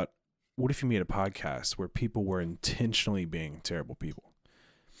thought about, what if you made a podcast where people were intentionally being terrible people?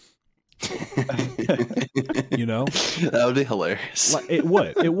 You know, that would be hilarious. It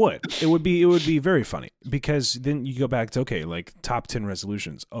would be very funny, because then you go back to, okay, like top 10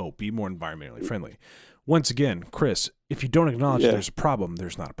 resolutions. Oh, be more environmentally friendly. Once again, Chris, if you don't acknowledge there's a problem,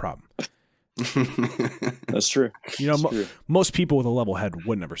 there's not a problem. That's true. You know, most people with a level head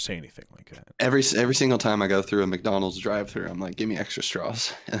would never say anything like that. Every single time I go through a McDonald's drive-thru, I'm like, give me extra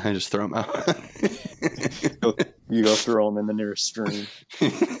straws, and I just throw them out. You go throw them in the nearest stream.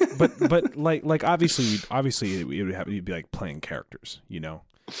 But like obviously you'd be like playing characters, you know.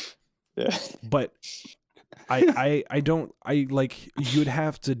 Yeah. But I like you'd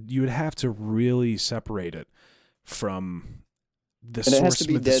have to really separate it from the and it source. has to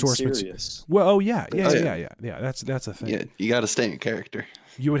be dead source serious. Well, yeah. That's a thing. Yeah, you got to stay in character.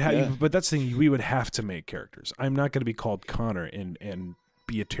 You would have, but that's the thing. We would have to make characters. I'm not going to be called Connor and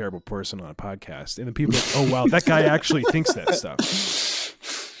be a terrible person on a podcast, and then people are like, oh wow, that guy actually thinks that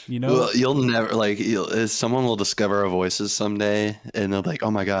stuff. You know, well, you'll never someone will discover our voices someday, and they'll be like,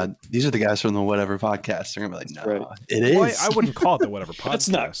 oh my god, these are the guys from the whatever podcast. They're gonna be like, no, it is. Well, I wouldn't call it the whatever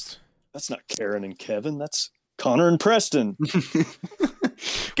podcast. That's not Karen and Kevin. That's Connor and Preston.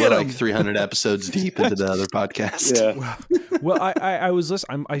 We're like 300 episodes deep into the other podcast. Yeah. Well, I was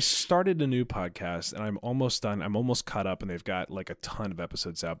listening. I started a new podcast, and I'm almost done. I'm almost caught up, and they've got like a ton of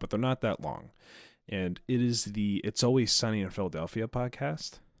episodes out, but they're not that long. And it is the It's Always Sunny in Philadelphia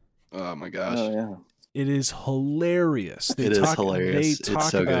podcast. Oh my gosh. Oh yeah. It is hilarious. It is hilarious. They talk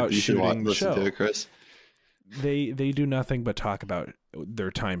it's so about good. You should shooting the listen show. to it, Chris. They do nothing but talk about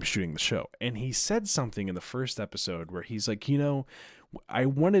their time shooting the show. And he said something in the first episode where he's like, you know, I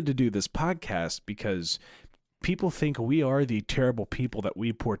wanted to do this podcast because people think we are the terrible people that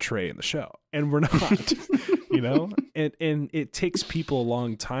we portray in the show, and we're not. You know, and it takes people a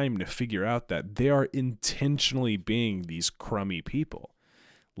long time to figure out that they are intentionally being these crummy people.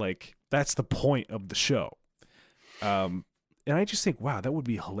 Like, that's the point of the show. And I just think, wow, that would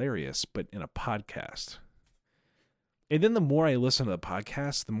be hilarious, but in a podcast. And then the more I listen to the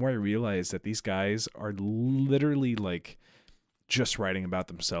podcast, the more I realize that these guys are literally like just writing about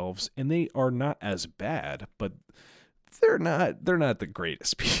themselves, and they are not as bad, but they're not the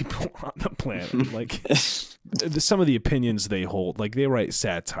greatest people on the planet. Like some of the opinions they hold, like they write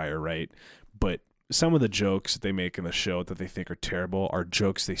satire, right? But some of the jokes that they make in the show that they think are terrible are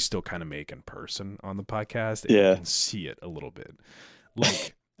jokes they still kind of make in person on the podcast. And you can see it a little bit.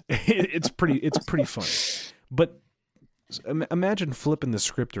 Like it's pretty funny. But imagine flipping the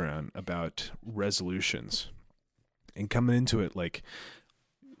script around about resolutions and coming into it like,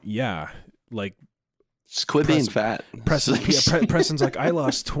 just quit being fat. Preston's like, I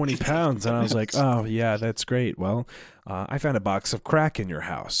lost 20 pounds. And I was like, oh, yeah, that's great. Well, I found a box of crack in your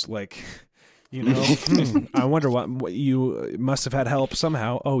house. Like, you know, I wonder what you must have had help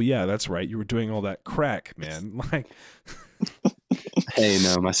somehow. Oh, yeah, that's right. You were doing all that crack, man. Like, hey,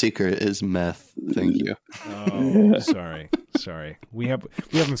 no, my secret is meth. Thank you. Oh, sorry. We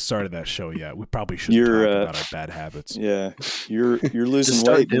haven't started that show yet. We probably should talk about our bad habits. Yeah, you're losing Just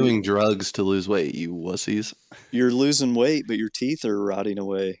start weight. doing drugs to lose weight, you wussies. You're losing weight, but your teeth are rotting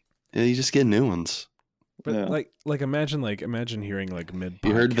away. Yeah, you just get new ones. But like imagine hearing like mid.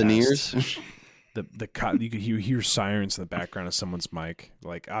 You heard veneers? You could hear sirens in the background of someone's mic.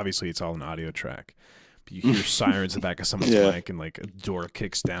 Like obviously it's all an audio track. But you hear sirens in the back of someone's mic, and like a door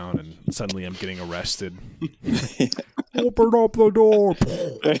kicks down, and suddenly I'm getting arrested. Open up the door.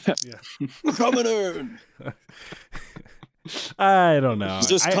 We're coming in. I don't know. Is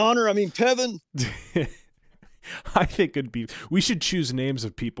this Connor? I mean Kevin. I think we should choose names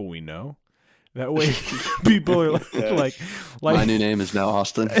of people we know. That way, people are like. My new name is now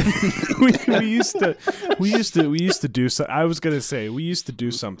Austin. we used to do so. I was gonna say we used to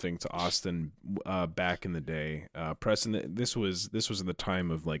do something to Austin back in the day. Preston, this was in the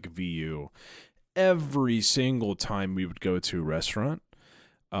time of like VU. Every single time we would go to a restaurant,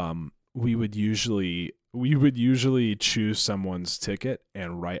 we would usually choose someone's ticket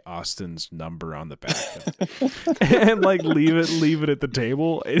and write Austin's number on the back of it. And like leave it at the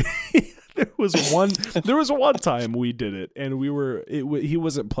table. And there was one time we did it, and he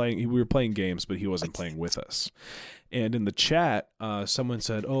wasn't playing. We were playing games, but he wasn't playing with us. And in the chat, someone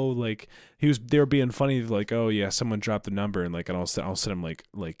said, "Oh, like they were being funny, like, oh yeah, someone dropped the number," and like, and I'll send him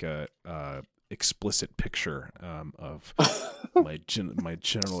like a explicit picture of my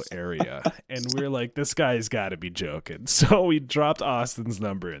general area, and we're like, this guy's got to be joking. So we dropped Austin's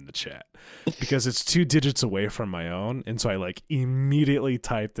number in the chat because it's 2 digits away from my own, and so I like immediately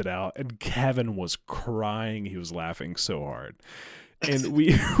typed it out, and Kevin was crying. He was laughing so hard, and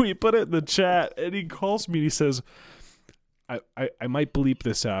we put it in the chat, and he calls me and he says, I might bleep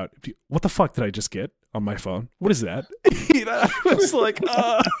this out. What the fuck did I just get on my phone? What is that? I was like,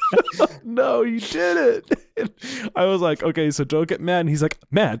 no, you did it. I was like, okay, so don't get mad. And he's like,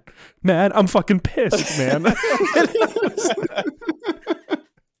 mad, I'm fucking pissed, man.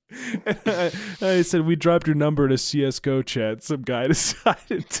 And I said, we dropped your number in a CSGO chat. Some guy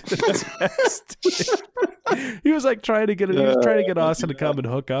decided to text. He was like trying to get Austin to come and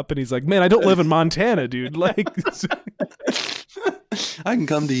hook up, and he's like, man, I don't live in Montana, dude. Like, I can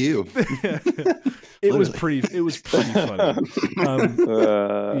come to you. It was pretty funny.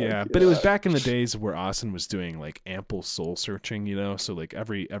 Yeah, but it was back in the days where Austin was doing like ample soul searching, you know, so like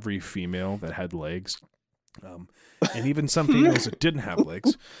every female that had legs, and even some females that didn't have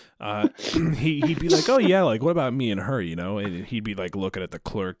legs, he'd be like, oh yeah, like what about me and her, you know, and he'd be like looking at the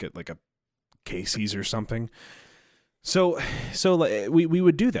clerk at like a Casey's or something. So like we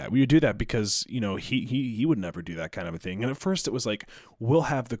would do that. We would do that because, you know, he would never do that kind of a thing. And at first it was like, we'll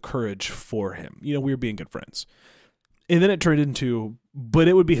have the courage for him. You know, we were being good friends. And then it turned into, but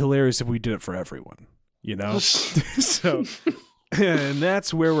it would be hilarious if we did it for everyone, you know? So, and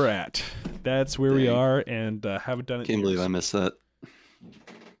that's where we're at. That's where we are, and haven't done it. Can't believe I missed that.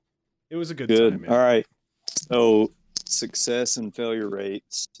 It was a good time, man. All right. So success and failure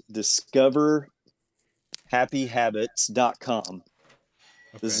rates. Discover happyhabits.com.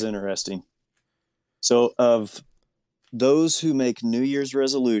 Okay. This is interesting. So of those who make New Year's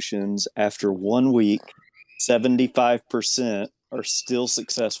resolutions after 1 week, 75% are still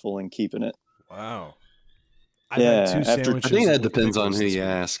successful in keeping it. Wow. I think that depends on who you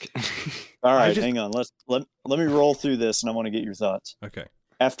ask. All right, hang on. Let me roll through this, and I want to get your thoughts. Okay.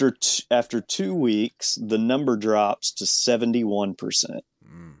 After 2 weeks, the number drops to 71%.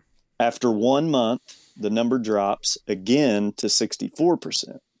 After 1 month, the number drops again to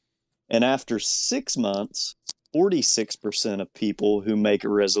 64%. And after 6 months, 46% of people who make a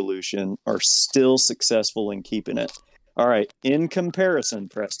resolution are still successful in keeping it. All right. In comparison,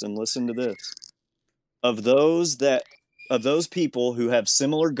 Preston, listen to this. Of those people who have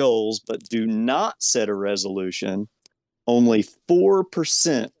similar goals but do not set a resolution, only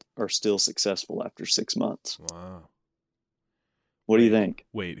 4% are still successful after 6 months. Wow. What do you think?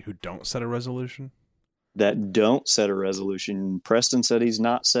 Wait, who don't set a resolution? That don't set a resolution. Preston said he's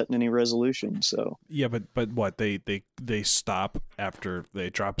not setting any resolution. So yeah, but what they stop after they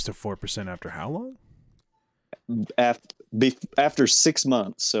drops to 4% after how long? After 6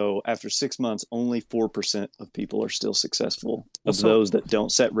 months. So after 6 months, only 4% of people are still successful. Of those that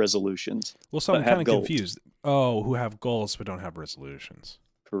don't set resolutions. Well, so I'm kind of confused. Oh, who have goals but don't have resolutions.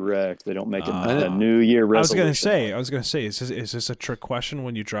 Correct. They don't make a New Year resolution. I was gonna say, is this a trick question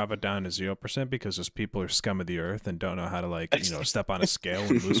when you drop it down to 0% because those people are scum of the earth and don't know how to, like, you know, step on a scale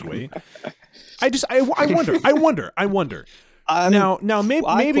and lose weight? I wonder. Now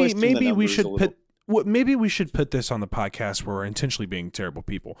maybe we should put. Maybe we should put this on the podcast where we're intentionally being terrible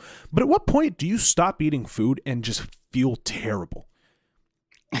people. But at what point do you stop eating food and just feel terrible?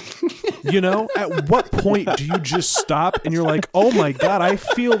 You know, at what point do you just stop and you're like, oh my God, I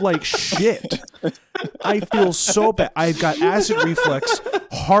feel like shit. I feel so bad. I've got acid reflux,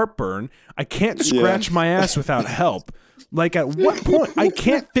 heartburn. I can't scratch my ass without help. Like, at what point? I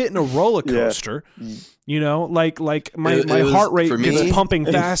can't fit in a roller coaster. Yeah. You know, like my heart rate gets pumping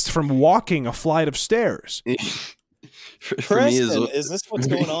fast from walking a flight of stairs. Preston, is this what's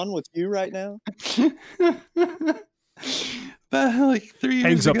going on with you right now? Like 3 years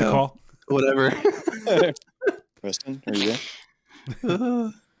Hangs ago. Up the call. Whatever. Preston, are you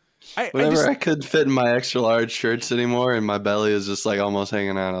there? I couldn't fit in my extra large shirts anymore, and my belly is just like almost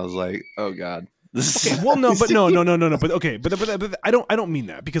hanging out. I was like, oh God. Okay, well, no. But okay, but I don't mean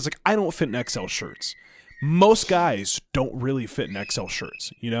that, because like I don't fit in XL shirts. Most guys don't really fit in XL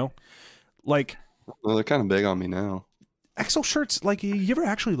shirts, you know? Like, well, they're kind of big on me now. XL shirts, like you ever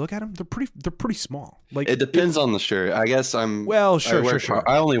actually look at them? They're pretty small. Like It depends on the shirt. I guess I'm. Well, I sure, wear sure.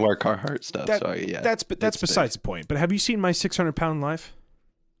 I only wear Carhartt stuff. That- so yeah, That's it's besides the point. But have you seen my 600-pound life?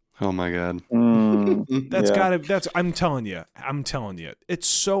 Oh my god. I'm telling you, it's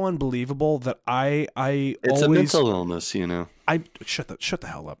so unbelievable that I It's always, a mental illness, you know. I shut the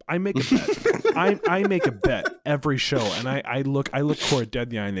hell up. I make a bet. I make a bet every show, and I look Cora dead in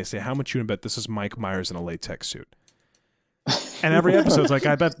the eye, and they say, "How much you gonna bet this is Mike Myers in a latex suit?" And every episode's like,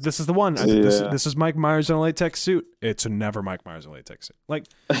 "I bet this is the one. This is Mike Myers in a latex suit." It's never Mike Myers in a latex suit. Like,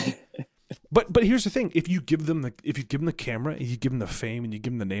 but here's the thing: if you give them the camera, and you give them the fame, and you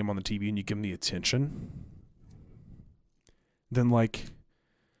give them the name on the TV, and you give them the attention, then like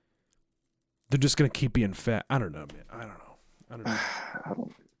they're just gonna keep being fat. I don't know, man. I don't know.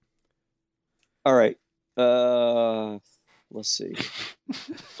 All right. Let's see.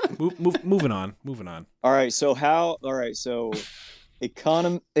 Moving on. All right. So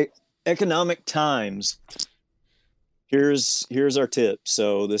economic times. Here's our tip.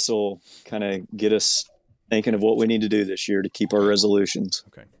 So this will kind of get us thinking of what we need to do this year to keep our resolutions.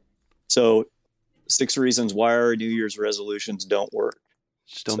 Okay. So 6 reasons why our New Year's resolutions don't work.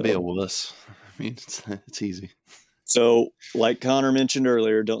 Just don't be a wuss. I mean, it's easy. So, like Connor mentioned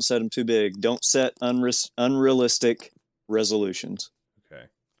earlier, don't set them too big. Don't set unrealistic resolutions. Okay.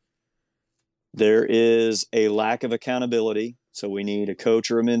 There is a lack of accountability. So we need a coach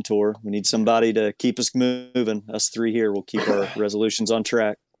or a mentor. We need somebody to keep us moving. Us 3 here will keep our resolutions on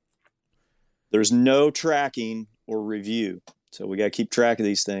track. There's no tracking or review. So we got to keep track of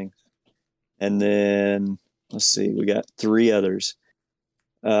these things. And then, let's see, we got 3 others.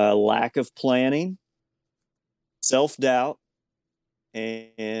 Lack of planning, self-doubt,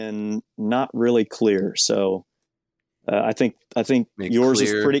 and not really clear. So I think Make yours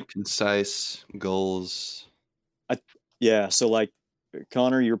clear, is pretty concise goals. Yeah. So like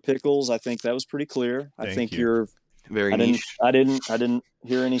Connor, your pickles, I think that was pretty clear. I think you're very I niche. didn't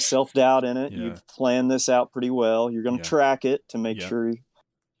hear any self-doubt in it. Yeah. You've planned this out pretty well. You're going to track it to make sure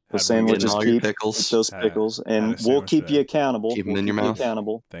the sandwiches all your keep pickles. those pickles, and had a we'll sandwich keep you today. accountable. Keep 'em We'll in your keep you mouth.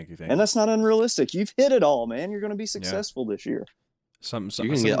 accountable. Thank you. And that's not unrealistic. You've hit it all, man. You're going to be successful this year. You're You're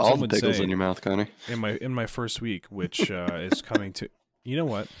gonna get all the pickles in your mouth, Connor. in my first week, which is coming to. You know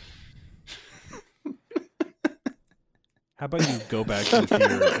what? How about you go back to the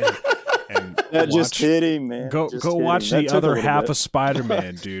theater and That watch, just hit him, man. go Just go hit watch him. That the took a other little half bit. of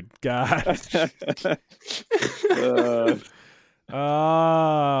Spider-Man, dude. God.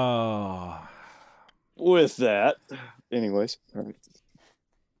 Oh. With that, anyways, all right.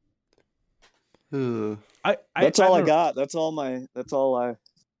 Ugh. That's all I don't- got. That's all I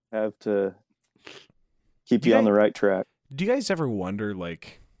have to keep Do you you on the guys- right track. Do you guys ever wonder,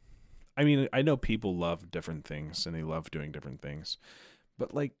 like, I mean, I know people love different things and they love doing different things,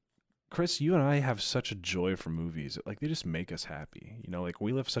 but like, Chris, you and I have such a joy for movies. Like, they just make us happy. You know, like,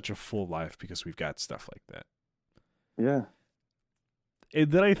 we live such a full life because we've got stuff like that. Yeah. And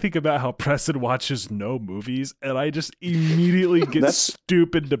then I think about how Preston watches no movies, and I just immediately get That's-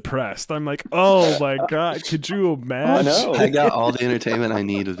 stupid depressed. I'm like, oh my God, could you imagine? know. I got all the entertainment I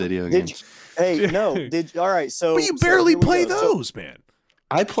need with video Did games. Hey, no. All right. So, But you so barely here we play go. So- those, man.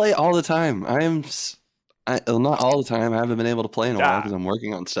 I play all the time. Well, not all the time. I haven't been able to play in a while Ah. because I'm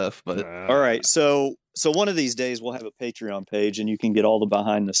working on stuff. But all right. So one of these days we'll have a Patreon page and you can get all the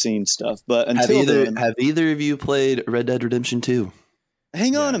behind the scenes stuff. But until then, have either of you played Red Dead Redemption 2?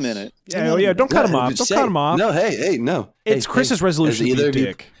 hang on a Yes. minute. Yeah, Hang on oh, a yeah, minute. don't cut him Yeah, off. Don't cut him off. No, hey, no. It's Hey, Chris's resolution to either be of you-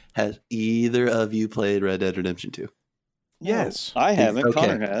 dick. Has either of you played Red Dead Redemption 2? Yes. I haven't. Okay.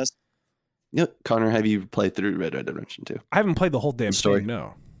 Connor has. Yep. Connor, have you played through Red Dead Redemption 2? I haven't played the whole damn Story. thing,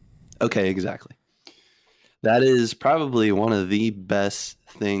 no. Okay, exactly. That is probably one of the best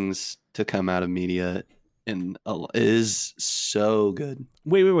things to come out of media. It is so good.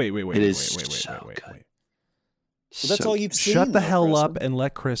 Wait. It is Wait. so good. So that's all you've seen. Shut the though, hell up Preston. and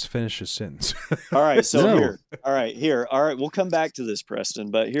let Chris finish his sentence. All right. So No. here. All right. We'll come back to this,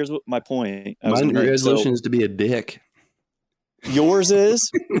 Preston. But here's what my point. I was My gonna make. resolution is to be a dick. So yours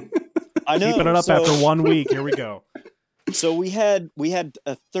is. I know. Keeping it up so, after 1 week. Here we go. So we had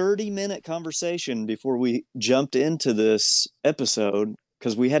a 30-minute conversation before we jumped into this episode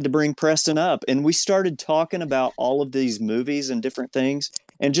because we had to bring Preston up, and we started talking about all of these movies and different things,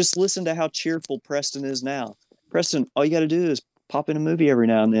 and just listen to how cheerful Preston is now. Preston, all you got to do is pop in a movie every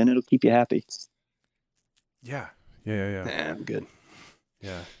now and then; it'll keep you happy. Yeah. Nah, I'm good.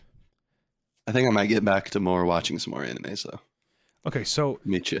 Yeah. I think I might get back to watching some more animes though. Okay, so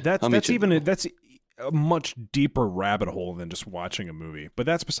Meet you. that's I'll meet you in the middle. that's a much deeper rabbit hole than just watching a movie. But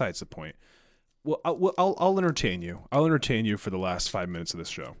that's besides the point. I'll entertain you. I'll entertain you for the last 5 minutes of this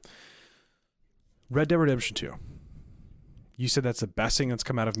show. Red Dead Redemption 2. You said that's the best thing that's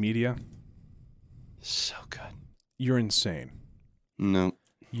come out of media? So good. You're insane. No.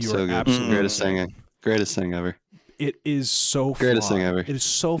 You so are good. absolutely Greatest thing ever. It is so Greatest flawed. thing ever. It is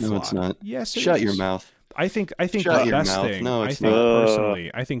so flawed. No, it's not. Yes, it Shut is. your mouth. I think Shut the your best mouth. thing. No, I it's think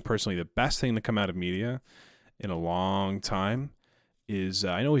not. personally, the best thing to come out of media in a long time is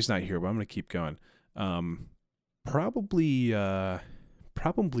I know he's not here, but I'm going to keep going. Probably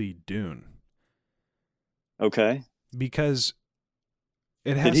Dune. Okay. Because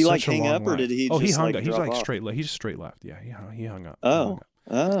it has Did he such like a hang long up, or life. did he? Oh, just he hung like up. He's drop like off? straight. He's straight left. Yeah, he hung up.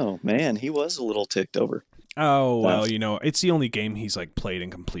 Oh man, he was a little ticked over. Oh well, Left. it's the only game he's like played and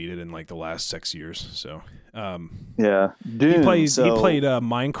completed in like the last 6 years. So, Yeah, Dune. he played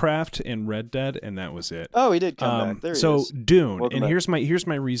Minecraft and Red Dead, and that was it. Oh, he did come back. There he is. Dune, Welcome and back. here's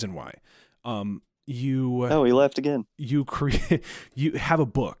my reason why. You Oh, he left again. you have a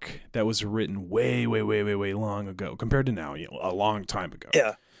book that was written way long ago compared to now, a long time ago.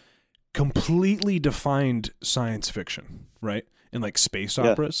 Yeah. Completely defined science fiction, right? And like space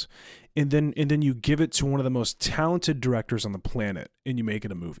operas. And then you give it to one of the most talented directors on the planet and you make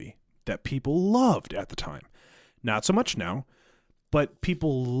it a movie that people loved at the time. Not so much now, but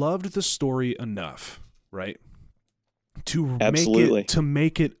people loved the story enough, right? To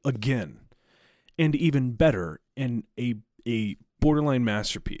make it again and even better and a borderline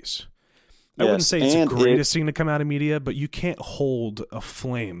masterpiece. I wouldn't say it's the greatest thing to come out of media, but you can't hold a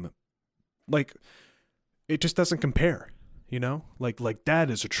flame. Like, it just doesn't compare, Like that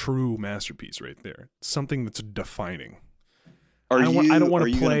is a true masterpiece right there. Something that's defining. I don't want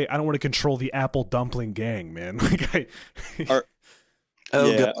to control the apple dumpling gang, man. Go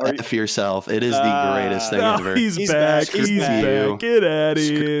F yourself. It is the greatest thing ever. He's back. He's back. Get out of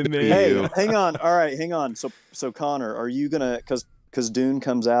here, man. Hey, hang on. All right, hang on. So Connor, are you gonna because Dune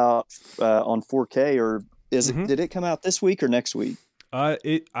comes out on 4K, or did it come out this week or next week? I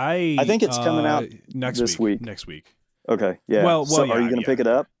think it's coming out next week. Next week. Okay. Yeah. Well, so yeah, are you going to pick it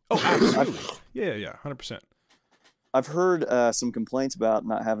up? Oh, absolutely. yeah, 100%. I've heard some complaints about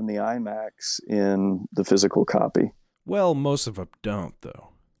not having the IMAX in the physical copy. Well, most of them don't, though.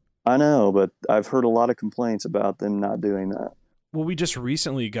 I know, but I've heard a lot of complaints about them not doing that. Well, we just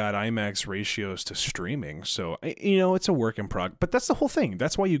recently got IMAX ratios to streaming, so it's a work in progress. But that's the whole thing.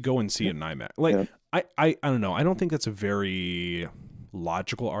 That's why you go and see it in IMAX. Like, I don't know. I don't think that's a very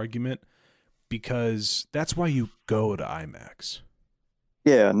logical argument because that's why you go to IMAX.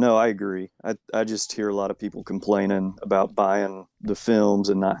 Yeah, no, I agree. I just hear a lot of people complaining about buying the films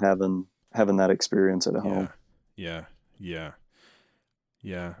and not having that experience at home. Yeah.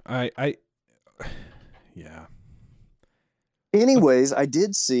 Anyways, I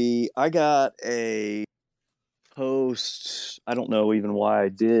got a post. I don't know even why I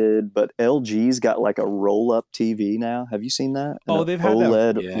did, but LG's got like a roll-up TV now. Have you seen that? They've had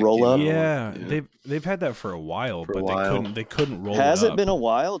OLED roll-up. Yeah, they've had that for a while, they couldn't roll it up. Has it been a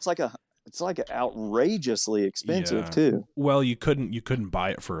while? It's like outrageously expensive too. Well, you couldn't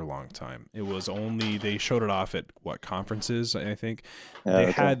buy it for a long time. It was only they showed it off at conferences, I think.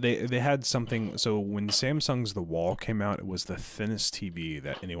 They had something. So when Samsung's The Wall came out, it was the thinnest TV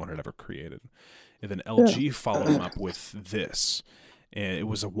that anyone had ever created. And then LG followed them up with this. And it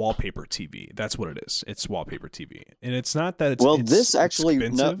was a wallpaper TV. That's what it is. It's wallpaper TV. And it's not that it's this actually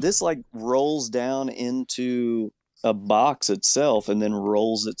expensive. This like rolls down into a box itself and then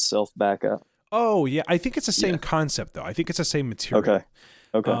rolls itself back up. Oh yeah, I think it's the same concept though. I think it's the same material. Okay.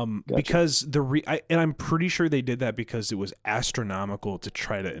 Gotcha. Because and I'm pretty sure they did that because it was astronomical to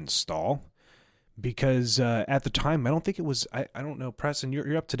try to install. Because at the time, I don't think it was. I don't know, Preston.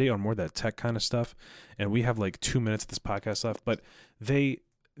 You're up to date on more of that tech kind of stuff, and we have like 2 minutes of this podcast left. But they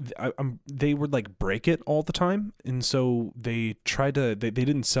would like break it all the time, and so they tried to. They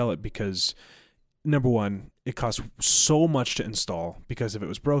didn't sell it because number one, it cost so much to install. Because if it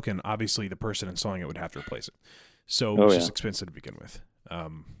was broken, obviously the person installing it would have to replace it. So it was just expensive to begin with.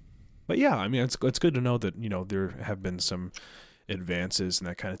 But yeah, I mean, it's good to know that there have been some advances in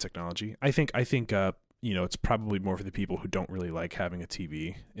that kind of technology. I think it's probably more for the people who don't really like having a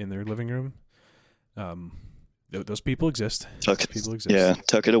TV in their living room. Those people exist. Tuck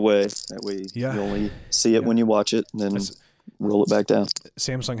it away. That way you only see it when you watch it, and then roll it back down.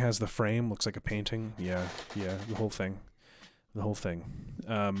 Samsung has the frame, looks like a painting. Yeah, the whole thing. Cool.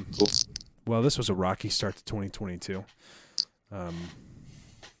 Well, this was a rocky start to 2022.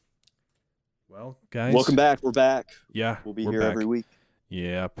 Well, guys, welcome back. We're back. Yeah, we'll be here every week.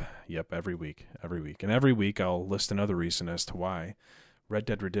 Yep, every week, and every week I'll list another reason as to why Red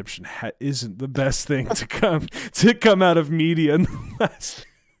Dead Redemption isn't the best thing to come out of media in the last.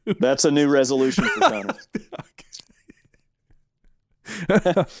 That's a new resolution for Connor.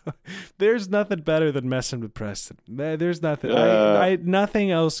 There's nothing better than messing with Preston. There's nothing.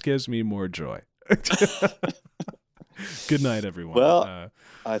 Nothing else gives me more joy. Good night, everyone. Well,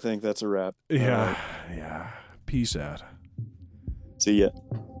 I think that's a wrap. Yeah. Peace out. See ya.